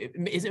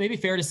 Is it maybe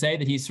fair to say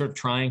that he's sort of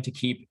trying to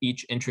keep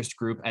each interest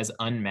group as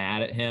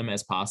unmad at him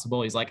as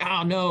possible? He's like,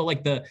 oh no,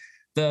 like the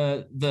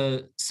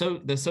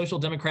social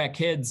democrat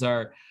kids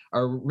are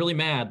really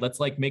mad. Let's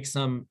like make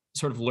some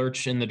sort of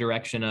lurch in the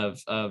direction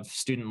of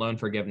student loan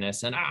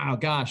forgiveness, and oh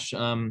gosh.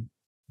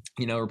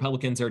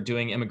 Republicans are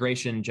doing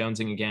immigration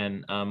jonesing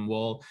again.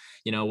 We'll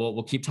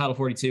keep Title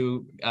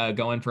 42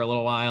 going for a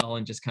little while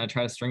and just kind of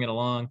try to string it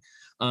along.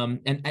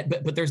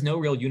 But there's no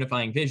real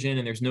unifying vision,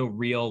 and there's no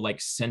real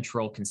like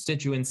central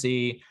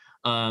constituency.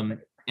 And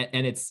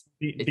it's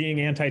being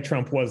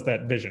anti-Trump was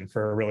that vision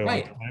for a really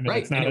long time. And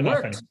right. It's not and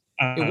enough.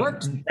 It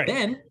worked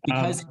then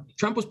because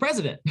Trump was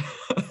president.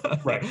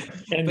 Right.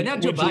 But now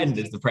Joe Biden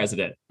is the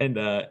president, and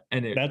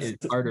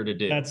it's harder to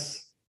do.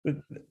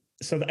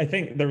 So I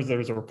think there was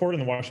a report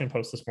in the Washington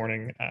Post this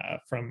morning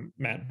from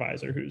Matt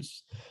Visor,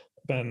 who's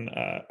been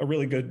a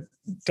really good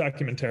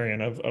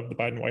documentarian of the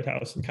Biden White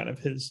House and kind of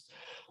his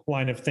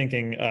line of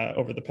thinking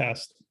over the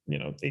past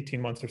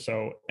 18 months or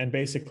so, and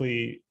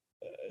basically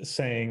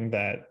saying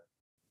that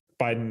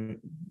Biden,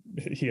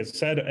 he has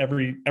said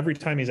every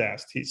time he's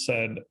asked, he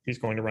said he's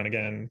going to run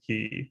again.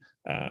 He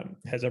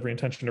has every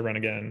intention to run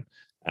again.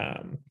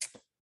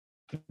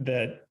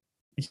 That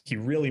he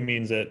really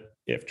means it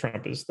if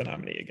Trump is the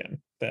nominee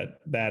again.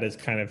 That is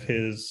kind of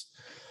his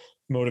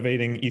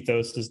motivating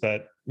ethos, is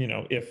that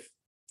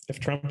if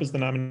Trump is the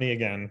nominee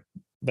again,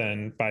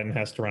 then Biden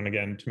has to run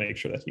again to make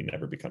sure that he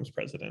never becomes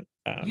president.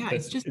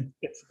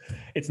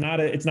 It's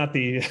not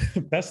the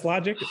best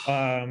logic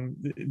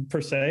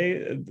per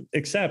se,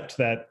 except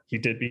that he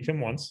did beat him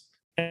once,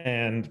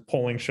 and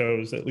polling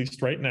shows, at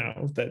least right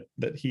now,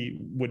 that he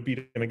would beat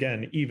him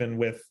again, even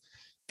with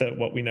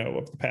what we know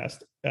of the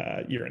past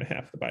year and a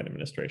half of the Biden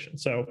administration.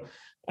 So,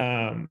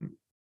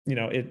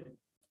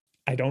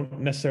 I don't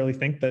necessarily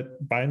think that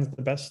Biden's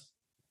the best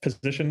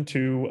position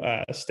to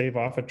stave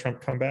off a Trump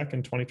comeback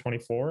in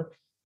 2024.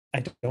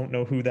 I don't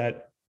know who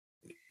that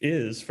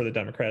is for the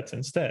Democrats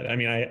instead. I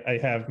mean, I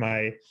have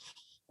my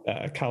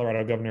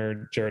Colorado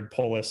Governor Jared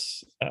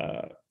Polis,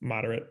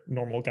 moderate,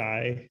 normal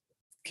guy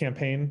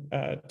campaign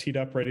teed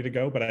up, ready to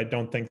go, but I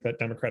don't think that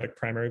Democratic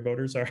primary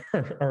voters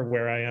are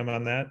where I am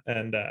on that.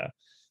 And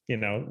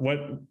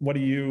who do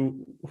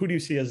you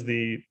see as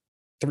the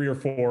 3 or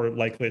 4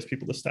 likeliest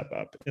people to step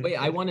up? Wait,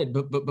 I wanted,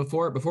 but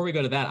before we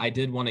go to that, I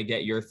did want to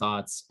get your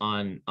thoughts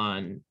on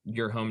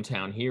your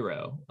hometown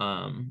hero,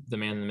 the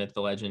man, the myth, the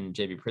legend,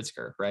 J.B.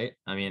 Pritzker, right?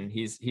 I mean,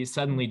 he's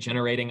suddenly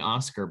generating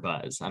Oscar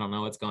buzz. I don't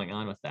know what's going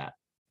on with that.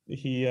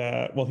 He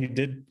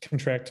did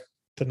contract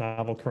the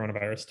novel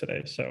coronavirus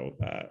today, so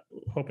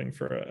hoping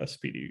for a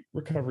speedy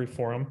recovery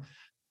for him.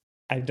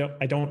 I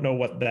don't know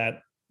what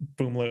that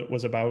boomlet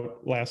was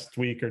about last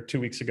week or 2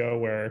 weeks ago,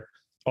 where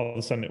all of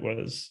a sudden it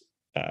was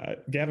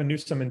Gavin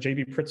Newsom and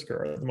J.B.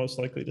 Pritzker are the most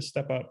likely to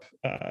step up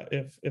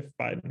if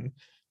Biden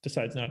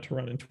decides not to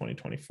run in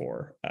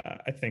 2024.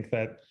 I think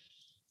that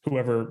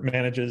whoever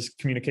manages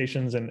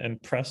communications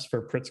and press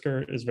for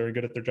Pritzker is very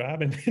good at their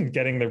job and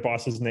getting their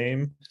boss's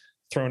name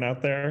thrown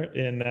out there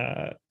in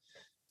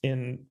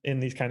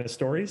these kind of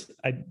stories.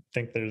 I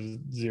think there's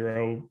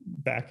zero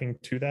backing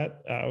to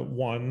that.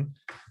 One,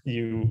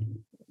 you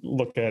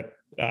look at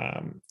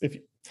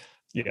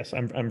Yes,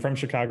 I'm from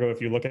Chicago.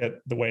 If you look at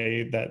the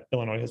way that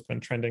Illinois has been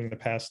trending the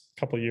past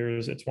couple of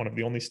years, it's one of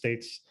the only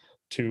states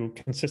to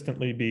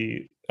consistently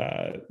be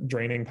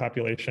draining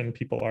population.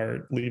 People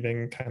are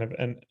leaving kind of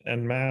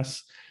en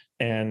masse.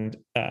 And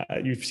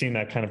you've seen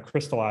that kind of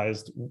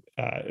crystallized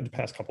in the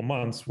past couple of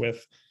months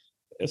with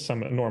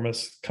some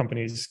enormous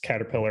companies,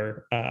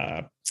 Caterpillar,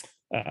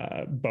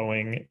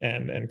 Boeing,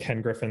 and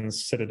Ken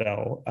Griffin's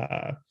Citadel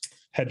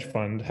hedge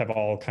fund have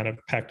all kind of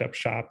packed up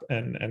shop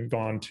and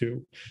gone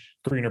to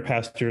greener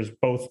pastures,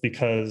 both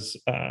because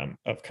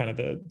of kind of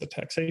the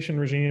taxation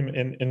regime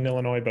in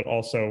Illinois, but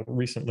also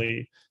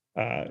recently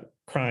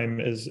crime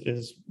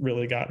is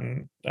really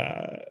gotten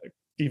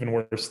even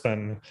worse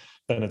than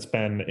it's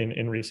been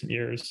in recent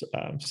years.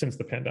 Since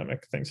the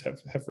pandemic, things have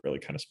really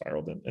kind of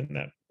spiraled in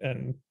that,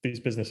 and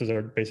these businesses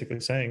are basically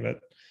saying that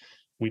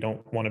we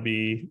don't want to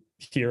be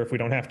here if we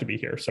don't have to be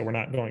here, so we're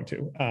not going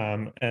to.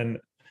 And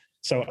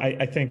so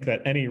I think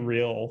that any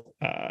real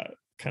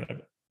kind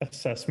of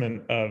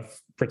assessment of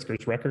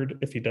Pritzker's record,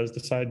 if he does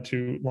decide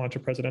to launch a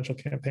presidential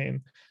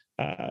campaign,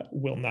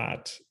 will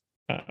not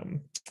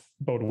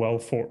bode well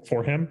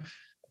for him.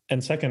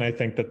 And second, I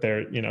think that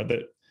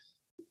that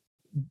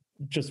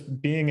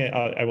just being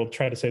I will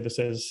try to say this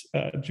as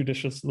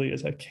judiciously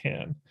as I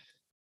can,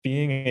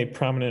 being a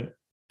prominent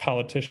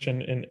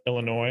politician in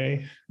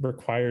Illinois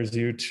requires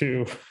you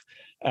to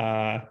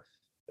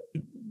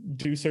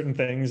do certain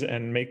things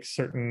and make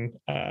certain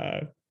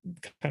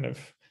kind of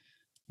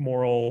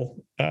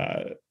moral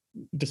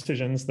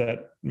decisions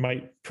that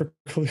might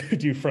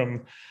preclude you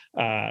from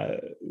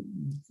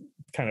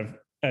kind of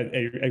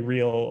a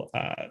real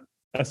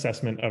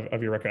assessment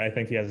of your record. I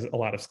think he has a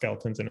lot of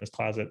skeletons in his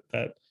closet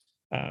that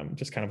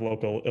just kind of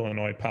local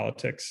Illinois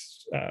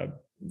politics,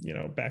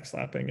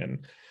 backslapping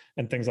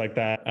and things like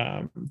that,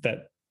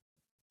 that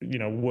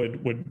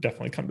would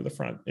definitely come to the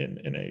front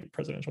in a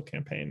presidential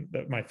campaign.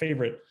 My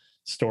favorite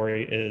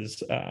story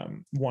is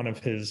one of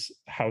his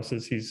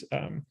houses. He's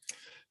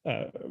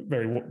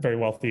very, very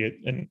wealthy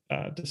and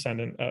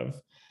descendant of,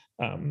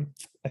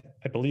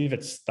 I believe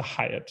it's the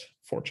Hyatt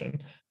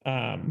fortune.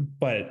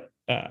 But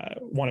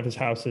one of his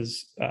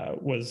houses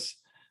was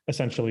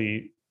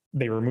essentially,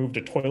 they removed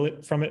a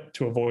toilet from it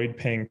to avoid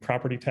paying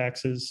property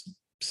taxes,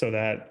 so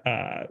that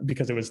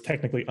because it was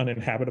technically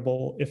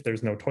uninhabitable if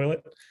there's no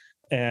toilet.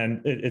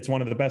 And it's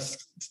one of the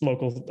best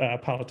local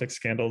politics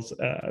scandals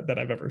that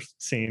I've ever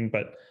seen.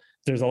 But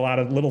there's a lot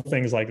of little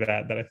things like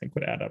that I think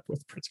would add up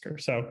with Pritzker.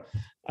 So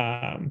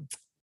I'm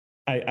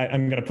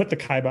going to put the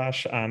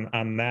kibosh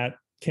on that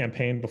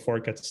campaign before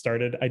it gets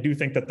started. I do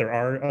think that there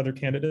are other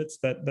candidates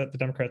that the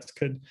Democrats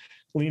could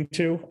lean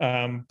to.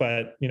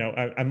 But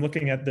I'm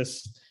looking at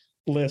this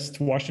list,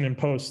 Washington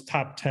Post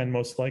top 10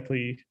 most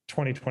likely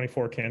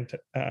 2024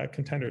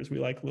 contenders. We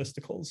like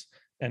listicles.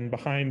 And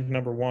behind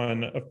number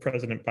one of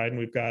President Biden,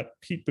 we've got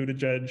Pete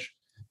Buttigieg,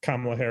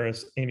 Kamala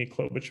Harris, Amy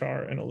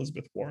Klobuchar, and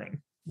Elizabeth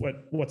Warren.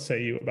 What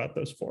say you about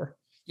those four?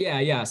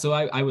 Yeah. So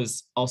I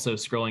was also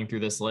scrolling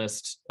through this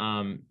list,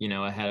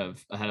 ahead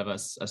of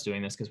us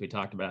doing this because we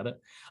talked about it.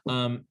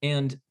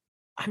 And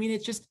I mean, I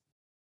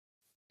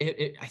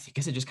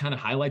guess it just kind of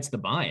highlights the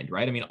bind,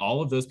 right? I mean,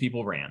 all of those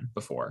people ran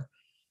before.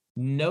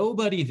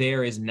 Nobody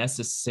there is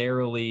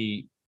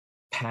necessarily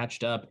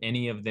patched up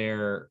any of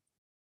their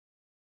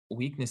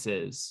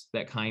weaknesses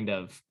that kind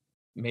of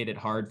made it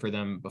hard for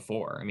them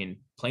before. I mean,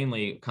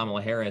 plainly,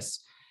 Kamala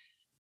Harris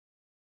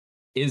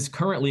is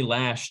currently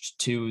lashed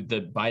to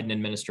the Biden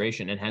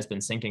administration and has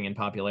been sinking in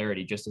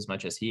popularity just as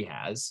much as he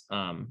has,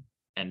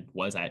 and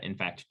was in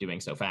fact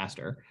doing so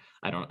faster.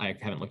 I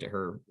haven't looked at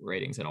her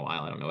ratings in a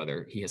while. I don't know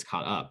whether he has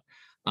caught up.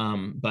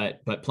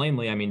 But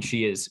plainly, I mean,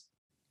 she is,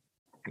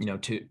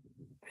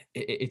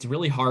 it's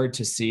really hard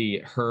to see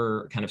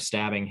her kind of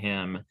stabbing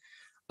him.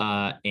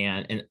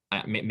 And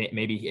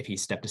maybe if he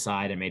stepped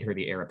aside and made her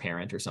the heir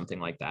apparent or something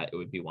like that, it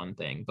would be one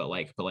thing. But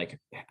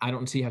I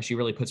don't see how she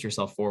really puts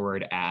herself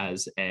forward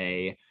as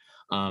a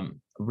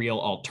real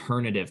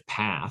alternative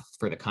path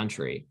for the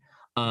country.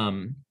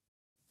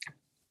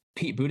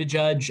 Pete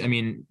Buttigieg, I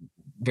mean,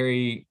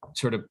 very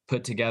sort of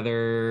put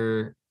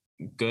together,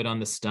 good on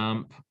the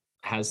stump,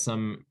 has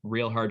some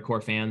real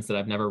hardcore fans that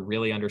I've never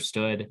really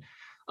understood.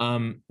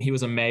 He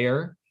was a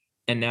mayor,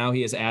 and now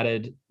he has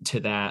added to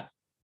that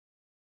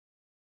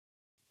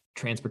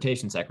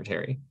transportation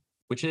secretary,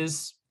 which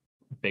is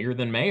bigger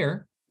than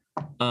mayor.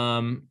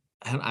 I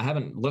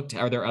haven't looked.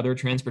 Are there other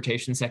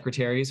transportation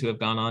secretaries who have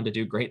gone on to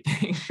do great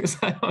things?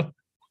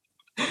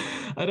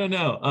 I don't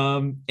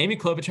know. Amy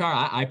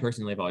Klobuchar, I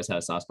personally have always had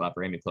a soft spot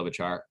for Amy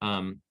Klobuchar.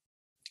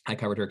 I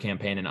covered her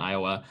campaign in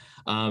Iowa.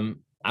 I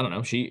don't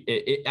know.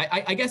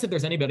 I guess if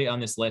there's anybody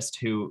on this list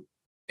who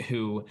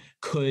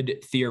could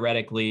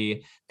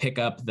theoretically pick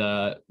up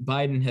the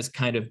Biden has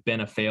kind of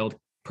been a failed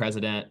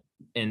president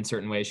in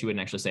certain ways. She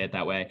wouldn't actually say it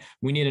that way.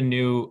 We need a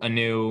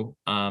new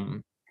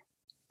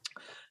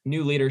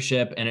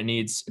leadership, and it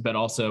needs, but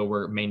also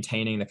we're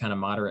maintaining the kind of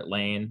moderate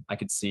lane. I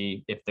could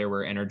see if there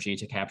were energy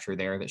to capture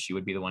there, that she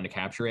would be the one to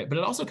capture it. But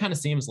it also kind of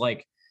seems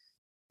like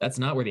that's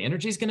not where the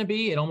energy is going to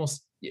be. It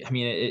almost, I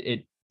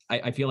mean,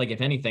 I feel like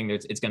if anything,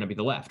 it's going to be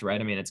the left, right?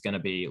 I mean, it's going to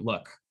be,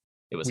 look,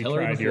 it was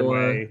Hillary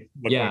before.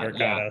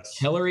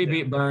 Hillary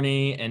beat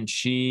Bernie and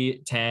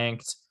she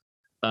tanked.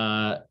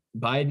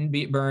 Biden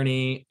beat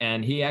Bernie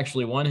and he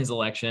actually won his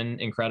election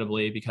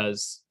incredibly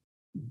because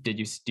do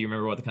you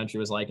remember what the country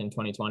was like in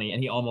 2020?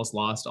 And he almost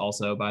lost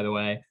also, by the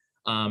way.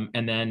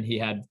 And then he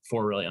had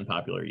 4 really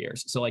unpopular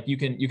years. So you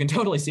can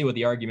totally see what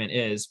the argument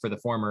is for the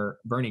former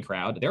Bernie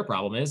crowd. Their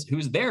problem is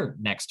who's their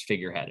next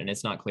figurehead, and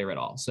it's not clear at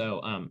all. So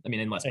I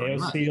mean, unless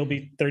AOC will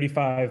be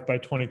 35 by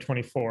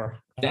 202024.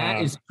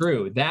 That is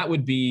true. That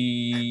would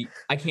be.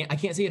 I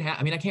can't see it.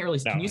 I mean, I can't really.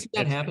 Can you see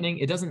that happening?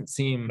 It doesn't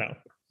seem. No.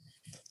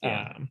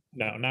 Yeah.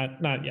 No,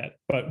 not yet.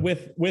 But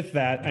with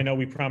that, I know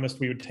we promised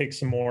we would take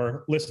some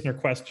more listener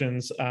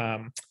questions.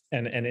 And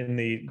in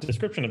the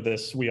description of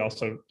this, we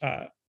also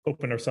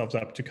opened ourselves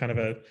up to kind of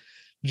a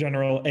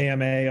general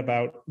AMA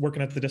about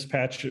working at the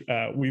Dispatch.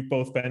 We've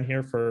both been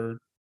here for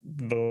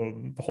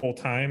the whole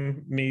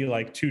time. Me,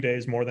 like 2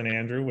 days more than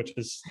Andrew, which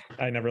is,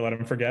 I never let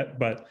him forget.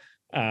 But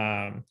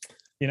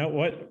you know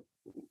what,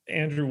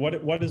 Andrew,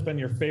 what has been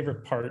your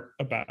favorite part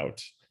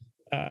about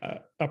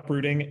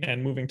uprooting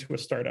and moving to a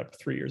startup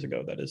 3 years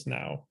ago that is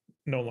now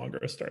no longer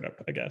a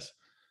startup, I guess?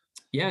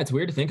 Yeah, it's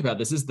weird to think about.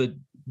 This is the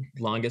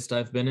longest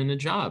I've been in a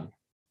job.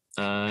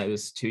 It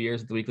was 2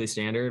 years at the Weekly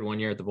Standard, 1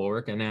 year at the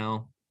Bulwark, and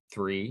now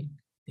 3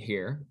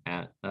 here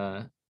at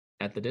the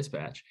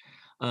Dispatch.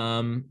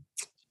 My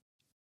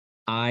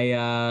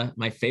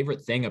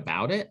favorite thing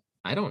about it,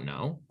 I don't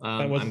know.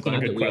 That wasn't a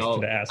good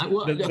question to ask.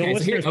 Okay,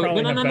 so here,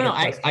 no.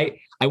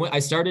 I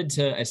started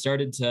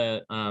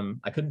to.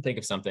 I couldn't think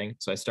of something,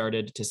 so I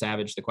started to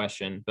savage the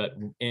question. But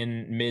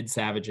in mid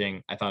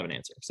savaging, I thought of an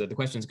answer. So the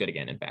question's good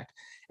again, in fact,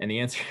 and the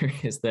answer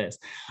is this.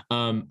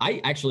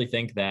 I actually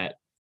think that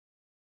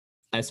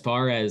as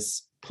far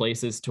as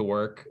places to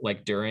work,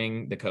 like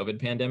during the COVID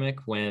pandemic,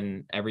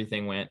 when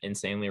everything went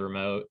insanely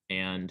remote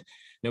and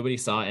nobody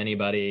saw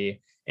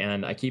anybody.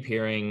 And I keep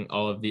hearing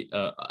all of the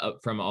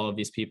from all of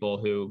these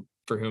people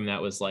for whom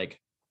that was like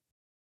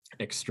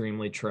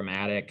extremely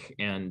traumatic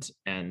and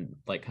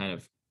like kind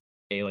of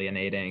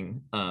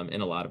alienating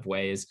in a lot of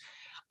ways.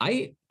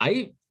 I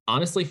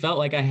honestly felt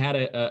like I had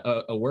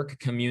a work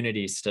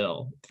community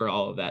still for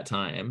all of that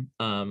time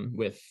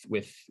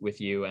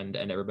with you and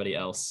everybody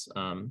else.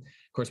 Of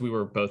course, we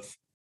were both.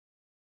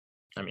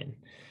 I mean,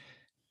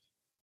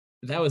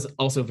 that was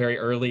also very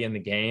early in the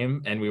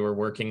game, and we were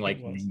working like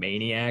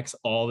maniacs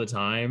all the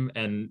time,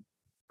 and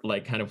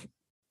like kind of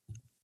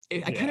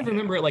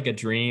remember it like a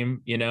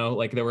dream, you know,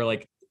 like there were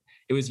like,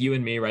 it was you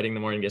and me writing the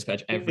Morning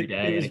Dispatch every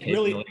day. It was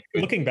really,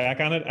 looking back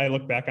on it, I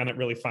look back on it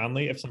really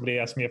fondly. If somebody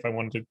asked me if I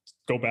wanted to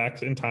go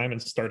back in time and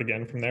start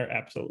again from there,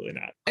 absolutely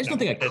not. I just don't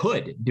think I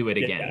could do it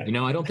again. Yeah. You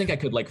know, I don't think I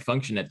could like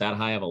function at that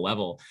high of a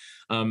level.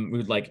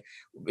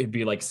 It'd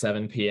be like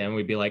 7 p.m.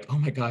 We'd be like, oh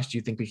my gosh, do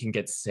you think we can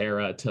get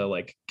Sarah to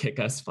like kick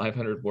us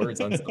 500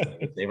 words on something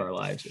to save our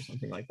lives or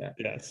something like that?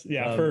 Yes.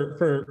 Yeah.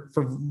 For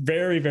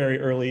very, very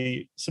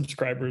early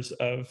subscribers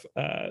of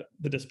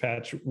the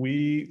Dispatch,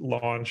 we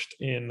launched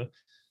in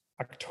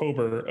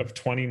October of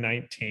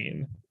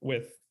 2019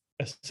 with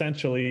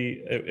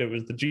essentially it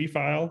was the G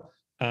file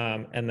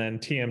and then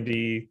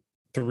TMD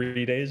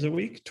 3 days a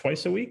week,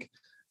 twice a week.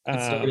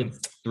 It started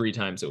 3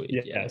 times a week.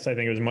 Yes, I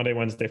think it was Monday,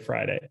 Wednesday,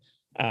 Friday.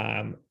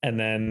 And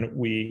then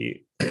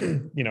we,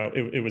 you know,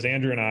 it was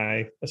Andrew and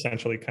I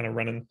essentially kind of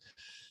running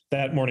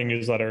that morning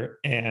newsletter,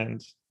 and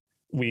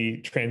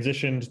we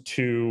transitioned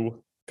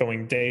to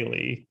going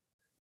daily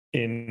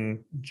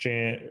in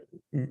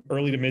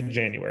early to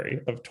mid-January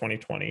of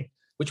 2020.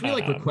 Which we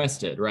like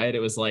requested, right? It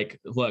was like,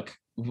 look,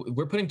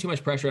 we're putting too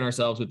much pressure on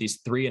ourselves with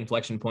these 3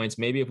 inflection points.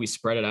 Maybe if we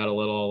spread it out a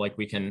little, like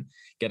we can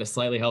get a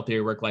slightly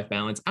healthier work-life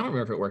balance. I don't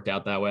remember if it worked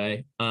out that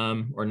way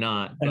or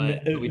not,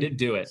 but we did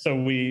do it. So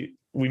we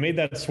made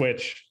that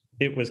switch.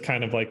 It was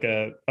kind of like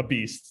a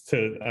beast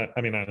to, I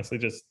mean, honestly,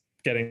 just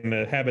getting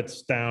the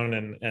habits down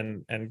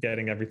and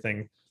getting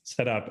everything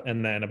set up.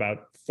 And then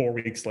about 4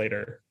 weeks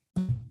later,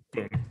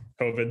 boom,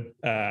 COVID,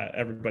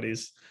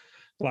 everybody's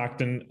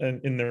locked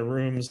in their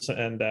rooms,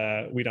 and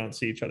we don't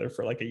see each other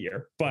for like a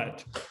year.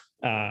 But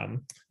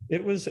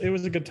it was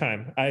a good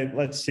time.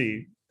 Let's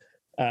see.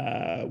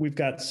 We've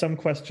got some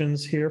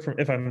questions here from,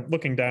 if I'm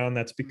looking down,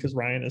 that's because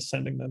Ryan is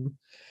sending them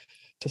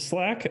to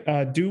Slack.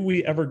 Do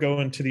we ever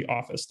go into the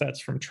office? That's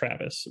from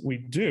Travis. We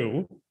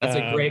do. That's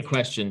a great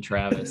question,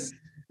 Travis.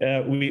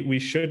 We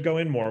should go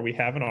in more. We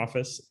have an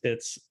office.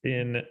 It's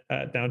in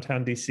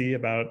downtown DC,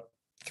 about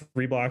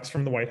 3 blocks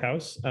from the White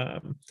House.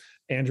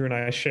 Andrew and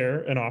I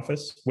share an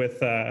office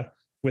with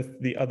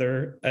the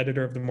other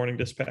editor of the Morning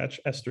Dispatch,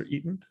 Esther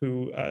Eaton,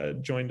 who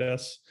joined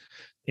us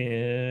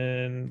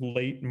in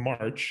late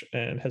March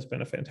and has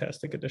been a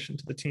fantastic addition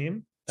to the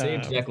team.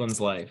 Saved Declan's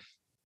life.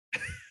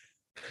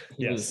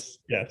 He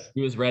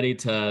was ready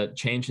to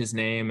change his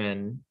name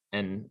and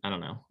I don't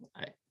know.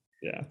 I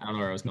don't know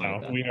where I was going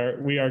with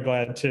that. We are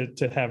glad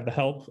to have the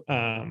help.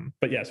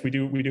 But yes, we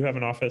do have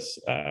an office.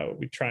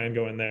 We try and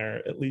go in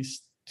there at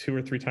least 2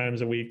 or 3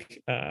 times a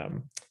week.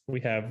 We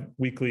have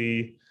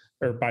weekly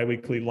or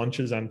biweekly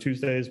lunches on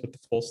Tuesdays with the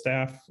full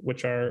staff,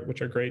 which are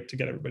great to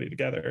get everybody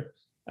together.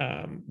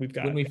 We've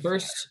got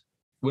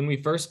when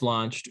we first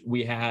launched,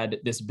 we had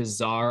this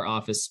bizarre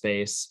office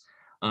space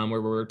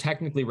where we were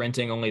technically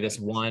renting only this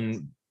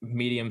one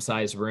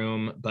medium-sized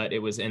room, but it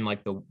was in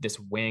like this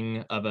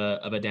wing of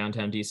a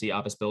downtown DC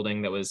office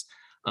building that was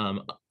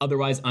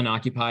otherwise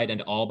unoccupied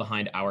and all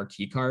behind our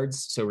key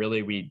cards. So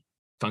really, we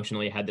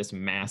functionally had this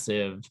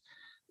massive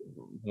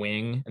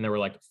wing, and there were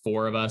like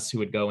 4 of us who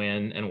would go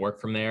in and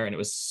work from there, and it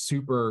was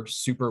super,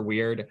 super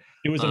weird.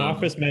 It was an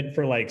office meant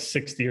for like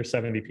 60 or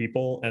 70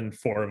 people, and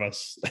 4 of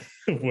us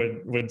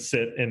would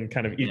sit and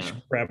kind of each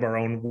grab our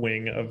own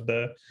wing of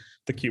the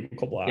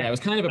cubicle block. Yeah, it was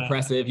kind of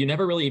oppressive. You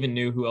never really even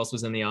knew who else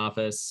was in the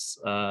office.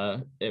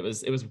 It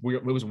was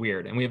weird. It was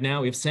weird, and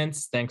we've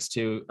since, thanks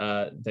to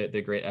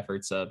the great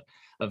efforts of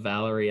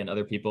Valerie and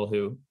other people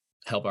who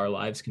help our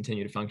lives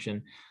continue to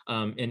function.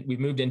 And we've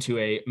moved into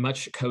a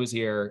much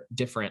cozier,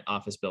 different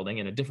office building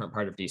in a different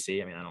part of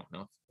DC. I mean, I don't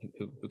know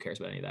who cares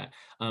about any of that.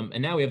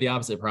 And now we have the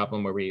opposite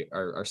problem where we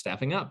are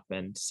staffing up,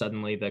 and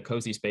suddenly the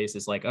cozy space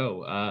is like,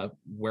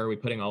 where are we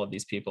putting all of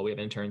these people? We have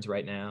interns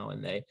right now,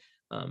 and they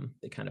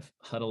kind of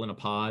huddle in a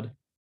pod.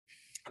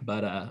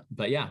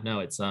 But yeah, no,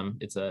 it's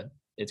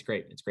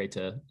great. It's great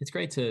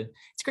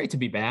to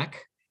be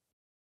back.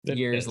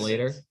 Years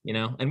later,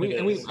 and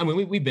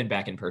we've been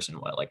back in person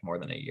like more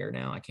than a year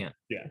now. I can't.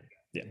 Yeah.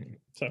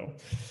 So,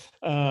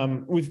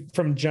 we've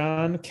from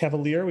John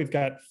Cavalier. We've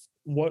got,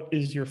 what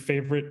is your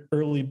favorite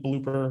early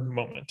blooper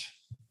moment?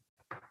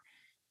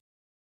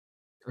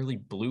 Early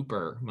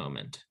blooper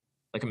moment,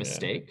 like a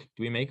mistake. Yeah.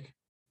 Do we make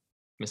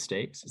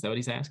mistakes? Is that what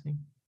he's asking?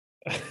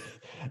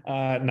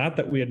 Not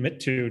that we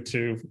admit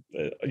to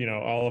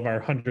all of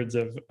our hundreds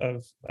of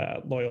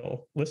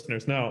loyal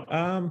listeners.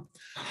 No.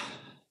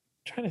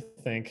 Trying to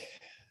think.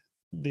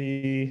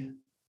 There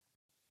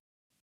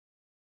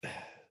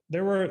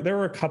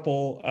were a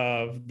couple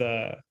of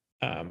the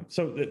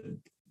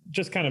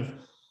just kind of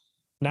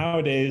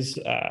nowadays,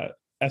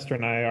 Esther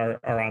and I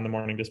are on the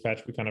Morning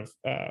Dispatch. We kind of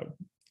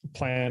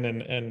plan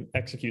and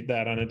execute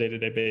that on a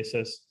day-to-day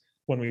basis.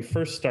 When we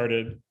first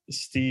started,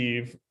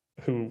 Steve,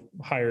 who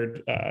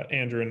hired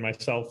Andrew and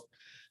myself,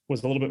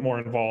 was a little bit more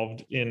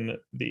involved in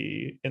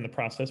the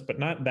process, but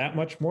not that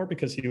much more,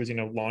 because he was,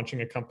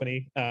 launching a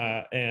company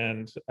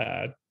and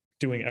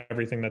doing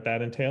everything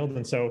that entailed.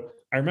 And so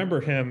I remember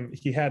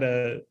he had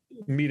a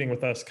meeting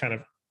with us kind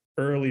of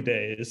early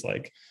days,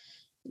 like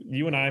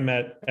you and I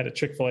met at a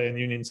Chick-fil-A in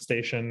Union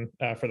Station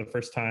for the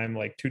first time,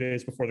 like 2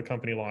 days before the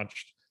company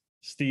launched.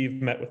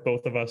 Steve met with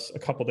both of us a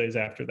couple days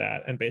after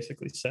that and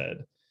basically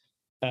said,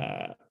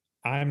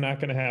 I'm not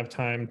going to have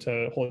time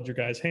to hold your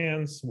guys'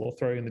 hands. We'll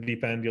throw you in the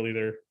deep end. You'll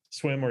either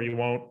swim or you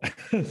won't.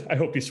 I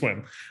hope you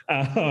swim.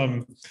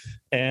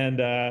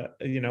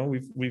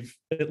 We've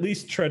at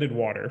least treaded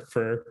water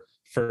for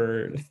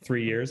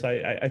 3 years.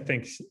 I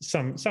think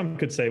some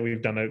could say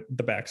we've done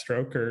the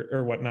backstroke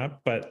or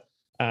whatnot, but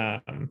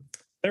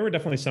there were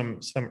definitely some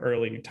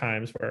early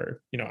times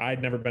where,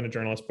 I'd never been a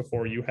journalist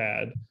before you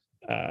had,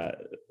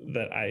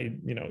 that I,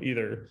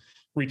 either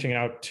reaching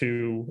out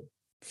to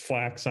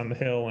Flax on the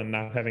Hill and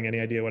not having any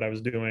idea what I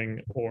was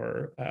doing,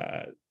 or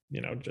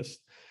just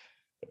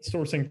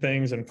sourcing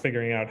things and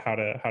figuring out how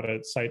to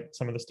cite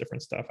some of this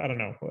different stuff. I don't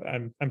know.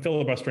 I'm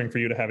filibustering for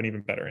you to have an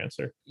even better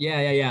answer.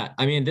 Yeah.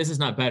 I mean, this is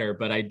not better,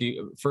 but I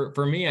do.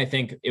 For me, I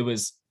think it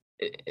was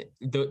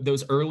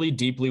those early,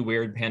 deeply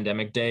weird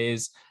pandemic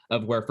days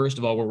of where, first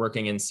of all, we're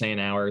working insane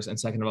hours, and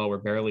second of all, we're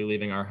barely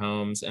leaving our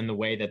homes, and the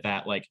way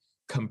that like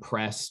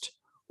compressed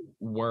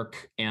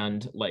work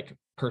and like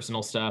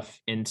personal stuff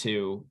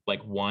into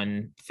like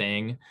one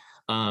thing.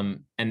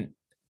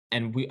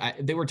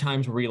 There were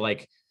times where we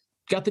like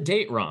got the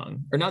date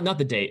wrong, or not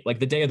the date, like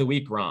the day of the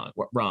week wrong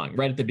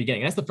right at the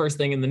beginning. That's the first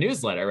thing in the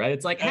newsletter, right?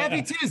 It's like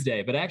Happy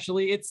Tuesday, but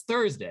actually it's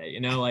Thursday,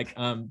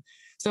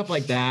 stuff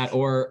like that.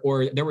 Or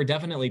there were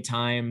definitely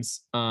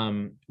times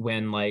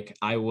when like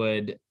I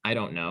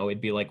don't know, it'd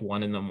be like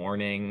 1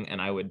 a.m.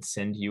 and I would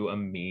send you a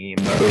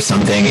meme or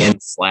something in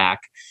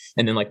Slack,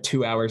 and then like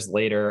 2 hours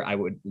later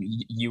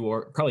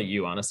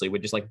you honestly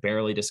would just like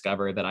barely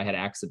discover that I had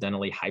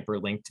accidentally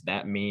hyperlinked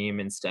that meme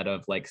instead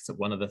of like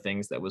one of the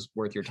things that was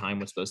worth your time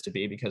was supposed to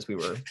be, because we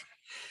were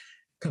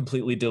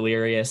completely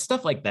delirious,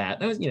 stuff like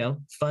that. That was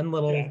fun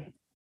little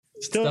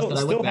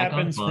still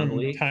happens from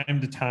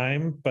time to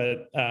time,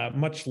 but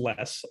much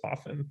less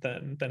often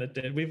than it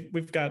did.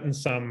 We've gotten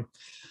some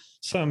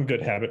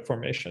good habit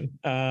formation.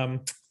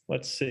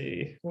 Let's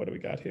see, what do we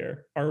got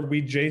here? Are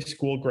we J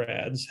school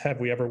grads? Have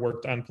we ever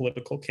worked on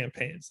political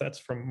campaigns? That's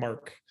from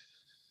Mark.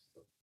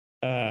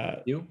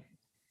 You?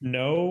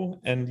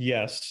 No and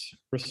yes,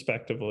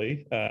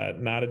 respectively.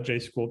 Not a J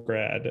school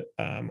grad,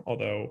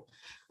 although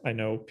I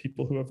know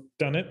people who have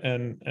done it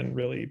and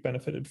really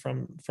benefited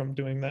from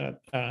doing that.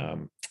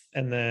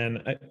 And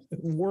then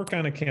work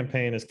on a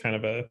campaign is kind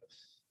of a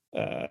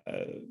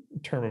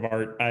term of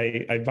art.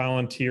 I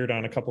volunteered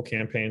on a couple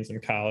campaigns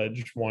in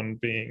college, one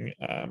being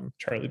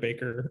Charlie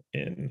Baker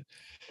in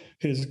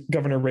his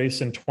governor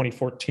race in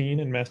 2014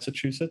 in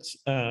Massachusetts,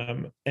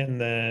 and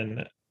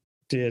then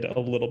did a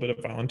little bit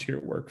of volunteer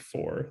work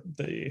for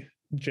the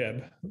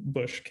Jeb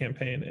Bush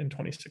campaign in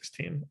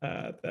 2016.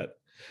 That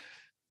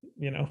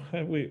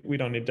we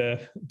don't need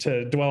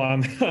to dwell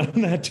on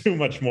that too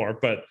much more.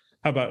 But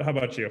how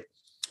about you?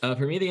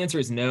 For me, the answer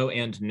is no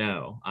and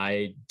no.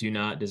 I do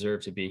not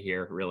deserve to be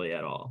here really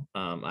at all.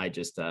 I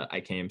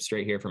came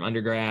straight here from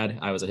undergrad.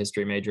 I was a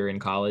history major in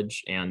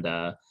college, and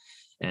kind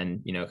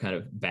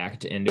of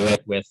backed into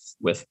it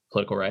with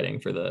political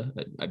writing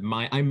I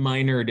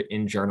minored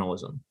in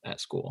journalism at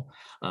school.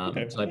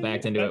 So I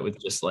backed into it with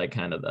just like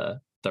kind of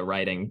the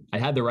writing. I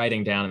had the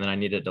writing down, and then I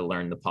needed to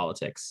learn the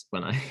politics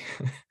when I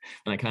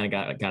when I kind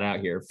of got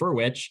out here, for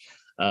which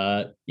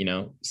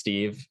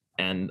Steve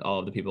and all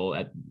of the people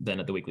at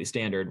the Weekly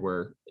Standard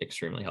were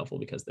extremely helpful,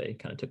 because they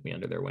kind of took me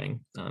under their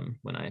wing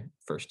when I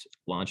first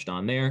launched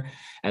on there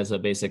as a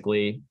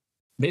basically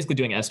basically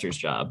doing Esther's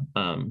job,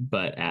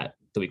 but at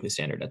the Weekly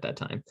Standard at that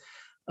time.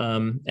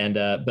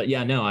 But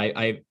yeah, no,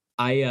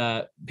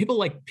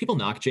 people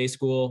knock J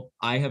school.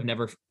 I have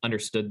never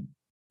understood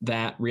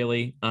that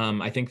really.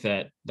 I think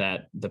that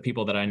the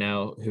people that I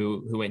know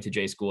who went to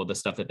J school, the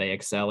stuff that they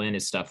excel in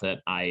is stuff that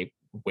I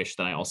wish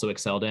that I also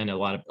excelled in. A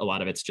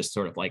lot of it's just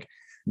sort of like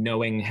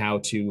knowing how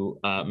to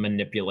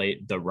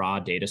manipulate the raw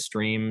data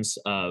streams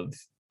of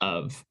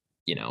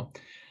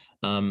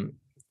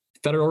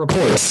federal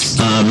reports,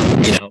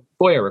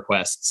 FOIA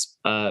requests,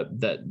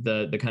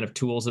 the kind of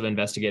tools of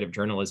investigative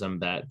journalism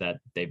that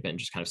they've been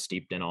just kind of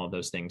steeped in all of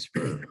those things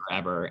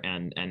forever,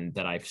 and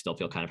that I still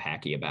feel kind of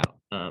hacky about.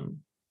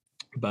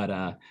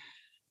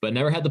 But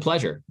never had the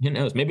pleasure. Who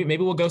knows? Maybe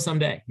we'll go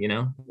someday.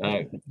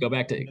 Go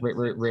back to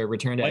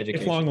return to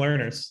education. Lifelong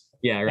learners.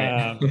 Yeah,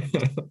 right.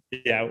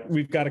 Yeah,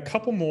 we've got a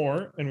couple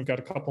more, and we've got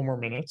a couple more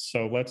minutes.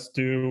 So let's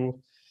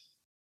do.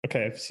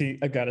 Okay, see,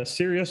 I've got a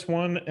serious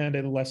one and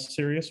a less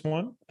serious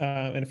one.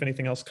 And if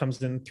anything else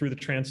comes in through the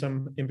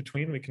transom in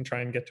between, we can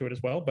try and get to it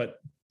as well. But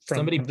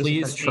somebody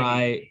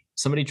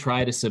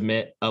try to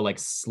submit a like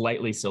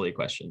slightly silly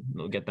question.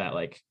 We'll get that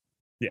like.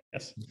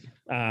 Yes.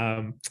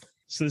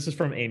 So this is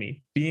from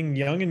Amy. Being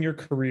young in your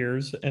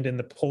careers and in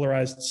the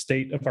polarized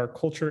state of our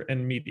culture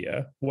and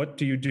media, what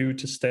do you do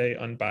to stay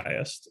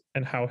unbiased?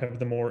 And how have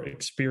the more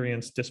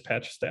experienced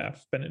dispatch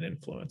staff been an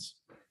influence?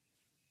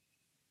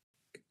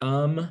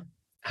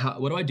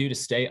 What do I do to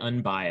stay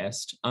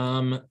unbiased?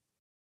 I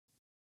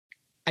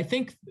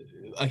think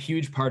a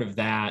huge part of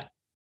that,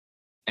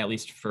 at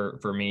least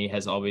for me,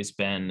 has always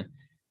been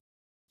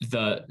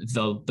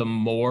the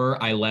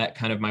more I let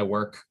kind of my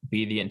work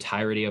be the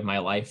entirety of my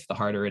life, the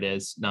harder it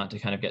is not to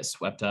kind of get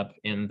swept up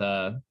in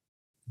the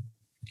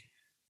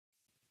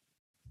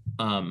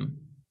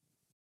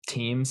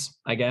teams,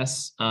 I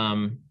guess.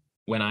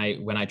 When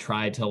I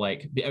try to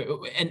like,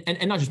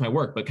 and not just my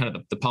work, but kind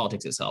of the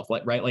politics itself,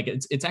 right? Like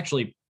it's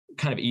actually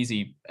kind of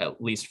easy,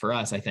 at least for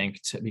us, I think,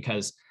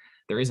 because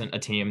there isn't a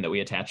team that we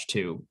attach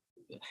to.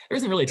 There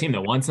isn't really a team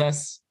that wants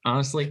us,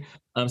 honestly.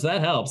 So that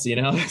helps,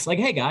 It's like,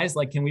 hey guys,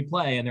 like, can we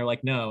play? And they're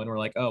like, no. And we're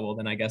like, oh, well,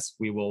 then I guess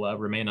we will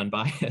remain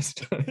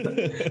unbiased.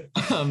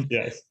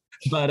 Yes.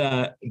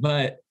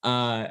 But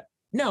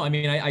no, I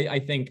mean, I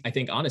think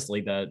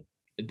honestly, the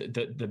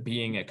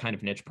being a kind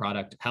of niche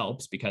product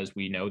helps because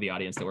we know the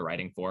audience that we're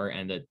writing for,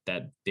 and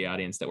that the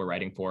audience that we're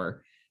writing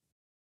for,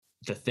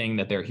 the thing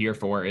that they're here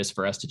for is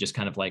for us to just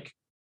kind of like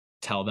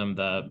tell them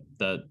the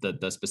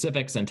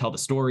specifics and tell the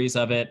stories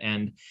of it,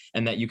 and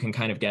that you can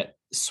kind of get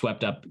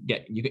swept up,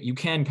 you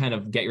can kind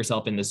of get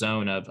yourself in the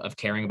zone of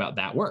caring about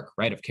that work,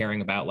 right? Of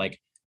caring about like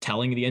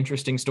telling the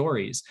interesting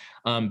stories,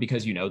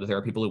 because that there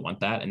are people who want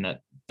that, and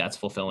that's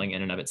fulfilling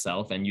in and of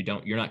itself, and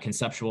you're not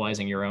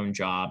conceptualizing your own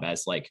job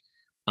as like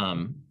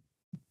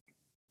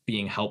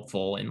being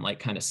helpful in like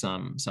kind of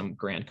some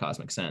grand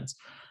cosmic sense.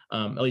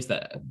 At least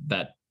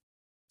that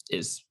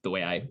is the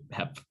way I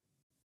have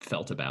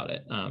felt about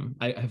it.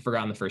 I have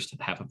forgotten the first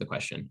half of the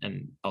question,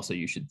 and also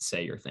you should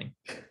say your thing.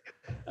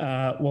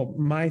 Well,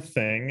 my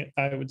thing,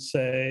 I would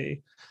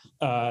say,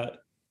 I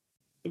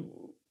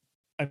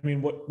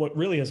mean, what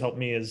really has helped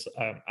me is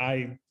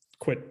I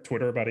quit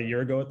Twitter about a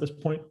year ago at this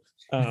point.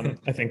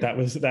 I think that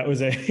was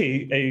a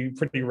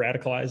pretty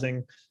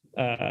radicalizing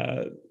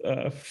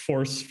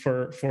force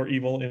for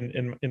evil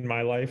in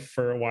my life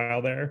for a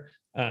while there.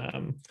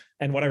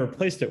 And what I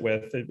replaced it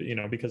with,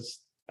 because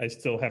I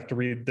still have to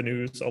read the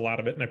news, a lot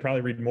of it, and I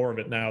probably read more of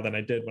it now than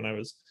I did when I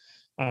was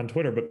on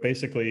Twitter. But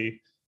basically,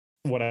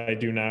 what I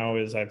do now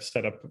is I've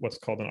set up what's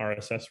called an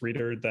RSS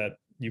reader that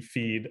you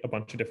feed a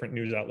bunch of different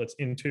news outlets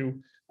into,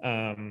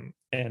 and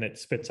it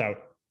spits out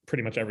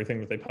pretty much everything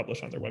that they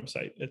publish on their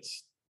website.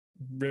 It's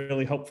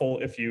really helpful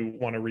if you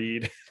want to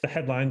read the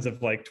headlines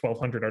of like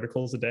 1,200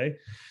 articles a day,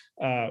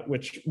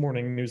 which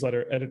morning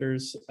newsletter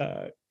editors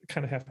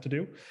kind of have to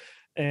do.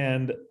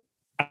 And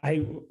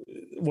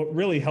what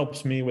really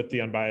helps me with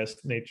the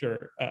unbiased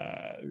nature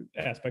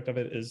aspect of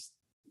it is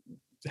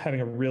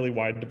having a really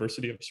wide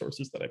diversity of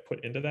sources that I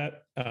put into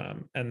that,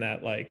 and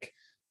that like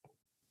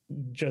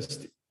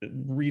just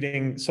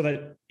reading so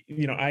that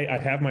I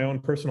have my own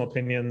personal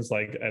opinions.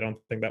 Like I don't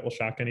think that will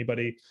shock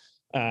anybody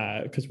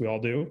because we all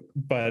do,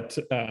 but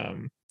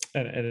I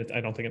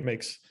don't think it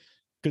makes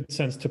good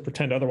sense to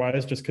pretend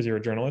otherwise just because you're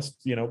a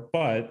journalist,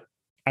 but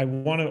I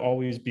want to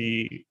always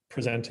be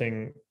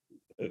presenting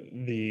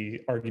the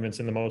arguments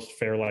in the most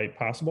fair light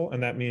possible.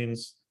 And that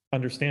means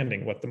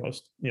understanding what the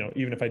most,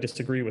 even if I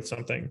disagree with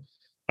something,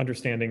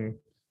 understanding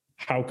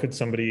how could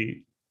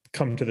somebody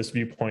come to this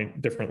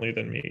viewpoint differently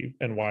than me,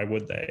 and why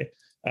would they?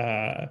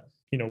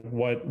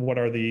 What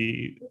are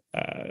the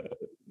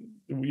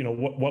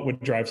what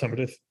would drive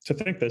somebody to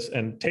think this,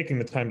 and taking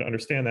the time to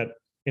understand that,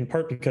 in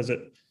part because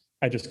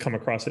I just come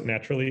across it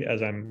naturally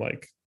as I'm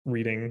like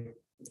reading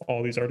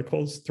all these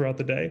articles throughout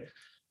the day.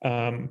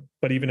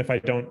 But even if I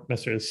don't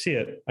necessarily see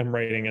it, I'm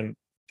writing and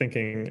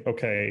thinking,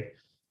 okay,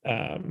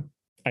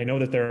 I know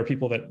that there are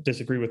people that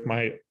disagree with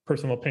my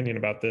personal opinion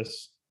about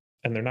this,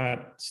 and they're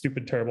not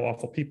stupid, terrible,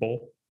 awful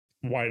people.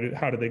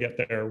 how did they get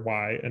there,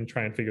 why, and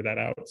try and figure that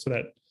out so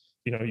that,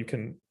 you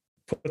can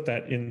put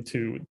that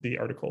into the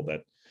article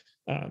that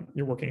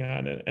you're working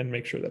on and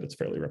make sure that it's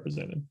fairly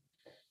represented.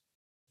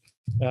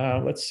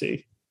 Let's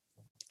see.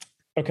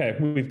 Okay,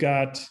 we've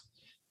got.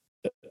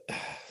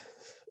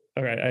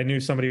 All right, I knew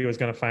somebody was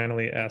going to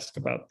finally ask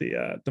about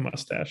the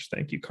mustache.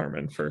 Thank you,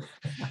 Carmen, for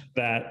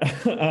that.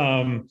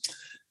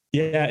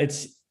 Yeah,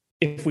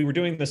 if we were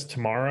doing this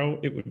tomorrow,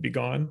 it would be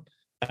gone.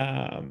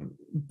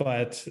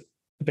 But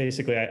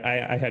basically,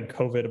 I had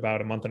COVID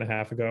about a month and a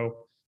half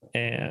ago,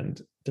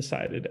 and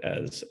decided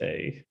as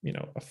a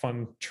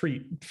fun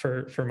treat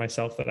for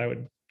myself that I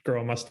would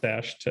grow a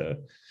mustache to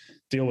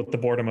deal with the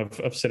boredom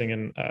of sitting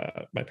in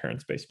my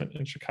parents' basement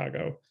in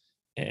Chicago.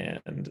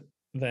 And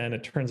then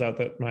it turns out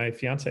that my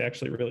fiance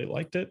actually really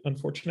liked it,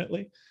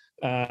 unfortunately.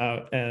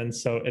 And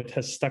so it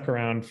has stuck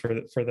around for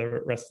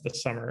the rest of the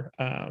summer,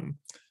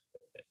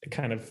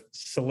 kind of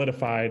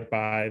solidified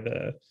by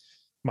the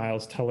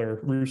Miles Teller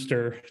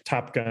Rooster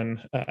Top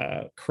Gun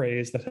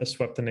craze that has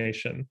swept the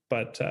nation.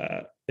 But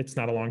it's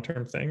not a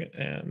long-term thing.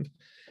 And,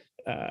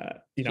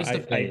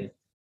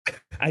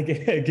 I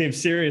gave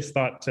serious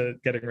thought to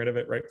getting rid of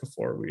it right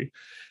before we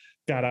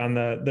got on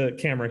the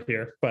camera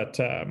here, but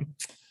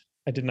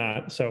I did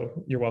not.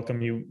 So you're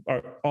welcome.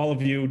 All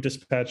of you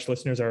Dispatch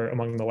listeners are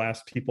among the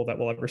last people that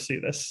will ever see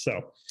this.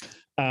 So,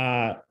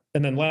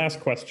 and then last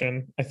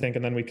question, I think,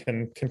 and then we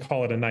can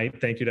call it a night.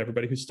 Thank you to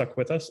everybody who stuck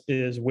with us.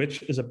 Is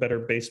which is a better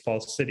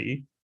baseball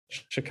city,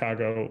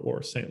 Chicago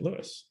or St.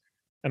 Louis?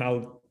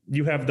 And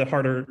you have the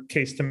harder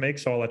case to make,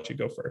 so I'll let you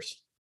go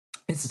first.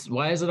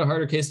 Why is it a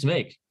harder case to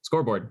make?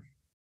 Scoreboard.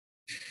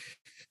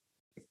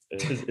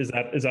 Is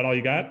that all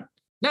you got?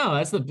 No,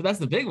 that's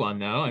the big one,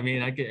 though. I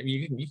mean,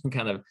 you can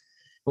kind of.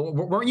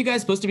 Weren't you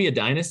guys supposed to be a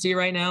dynasty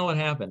right now? What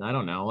happened? I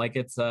don't know. Like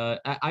it's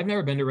I've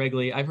never been to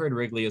Wrigley. I've heard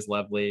Wrigley is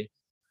lovely.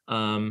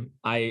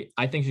 I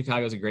think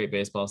Chicago's a great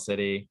baseball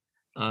city.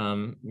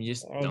 You're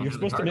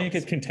supposed to make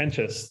it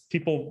contentious.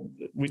 People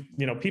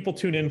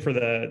tune in for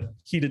the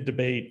heated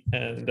debate,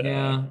 and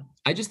yeah.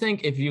 I just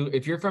think if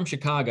you're from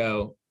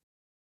Chicago,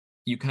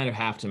 you kind of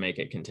have to make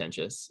it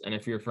contentious. And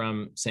if you're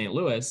from St.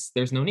 Louis,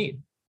 there's no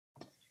need.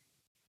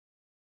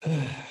 All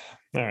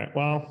right.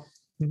 Well,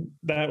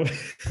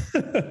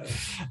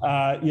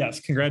 yes,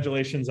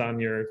 congratulations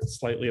on your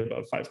slightly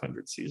above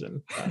 500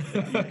 season.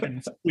 You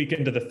can squeak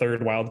into the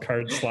third wild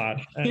card slot.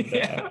 And,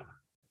 yeah.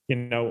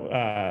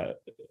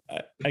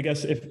 I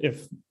guess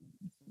if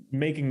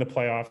making the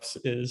playoffs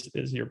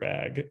is your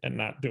bag and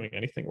not doing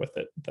anything with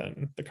it,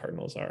 then the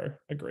Cardinals are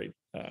a great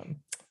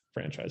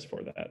franchise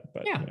for that.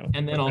 But yeah,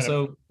 and then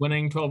also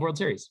winning 12 World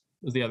Series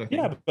was the other thing.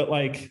 Yeah, but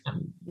like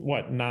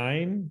what,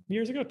 10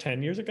 years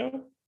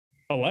ago?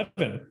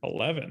 11.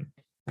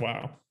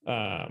 Wow.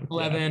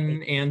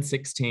 11 and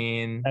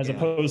 16. As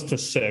opposed to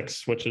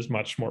 6, which is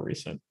much more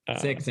recent.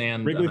 6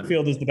 and Wrigley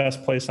Field is the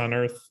best place on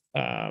earth.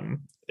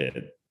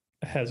 It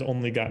has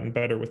only gotten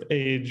better with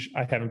age.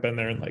 I haven't been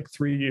there in like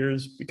 3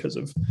 years because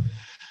of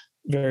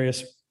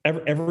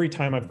every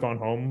time I've gone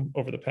home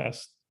over the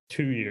past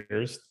 2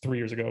 years. 3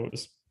 years ago it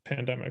was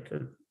pandemic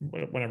or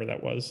whenever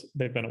that was,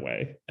 they've been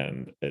away,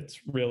 and it's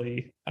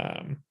really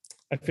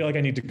I feel like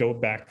I need to go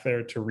back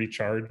there to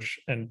recharge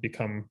and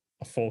become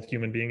a full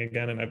human being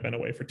again, and I've been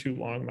away for too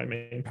long, my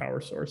main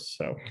power source.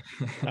 So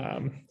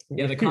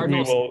yeah, the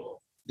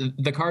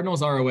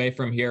Cardinals are away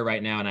from here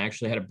right now, and I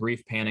actually had a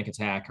brief panic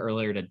attack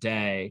earlier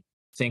today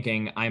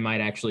thinking I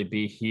might actually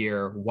be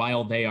here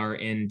while they are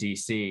in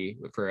DC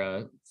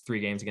for 3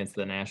 games against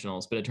the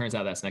Nationals, but it turns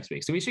out that's next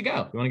week, so we should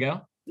go. You want to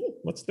go? Yeah,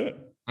 let's do it.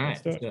 All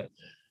right, let's do it.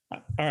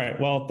 All right.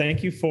 Well,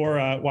 thank you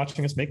for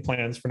watching us make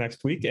plans for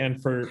next week,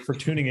 and for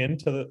tuning in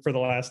for the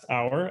last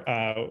hour.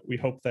 We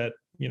hope that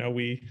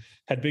we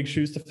had big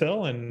shoes to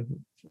fill, and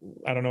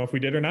I don't know if we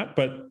did or not,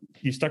 but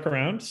you stuck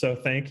around, so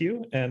thank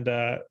you. And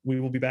we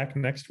will be back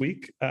next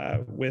week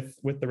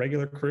with the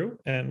regular crew,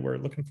 and we're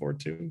looking forward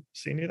to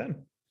seeing you then.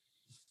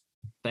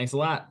 Thanks a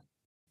lot.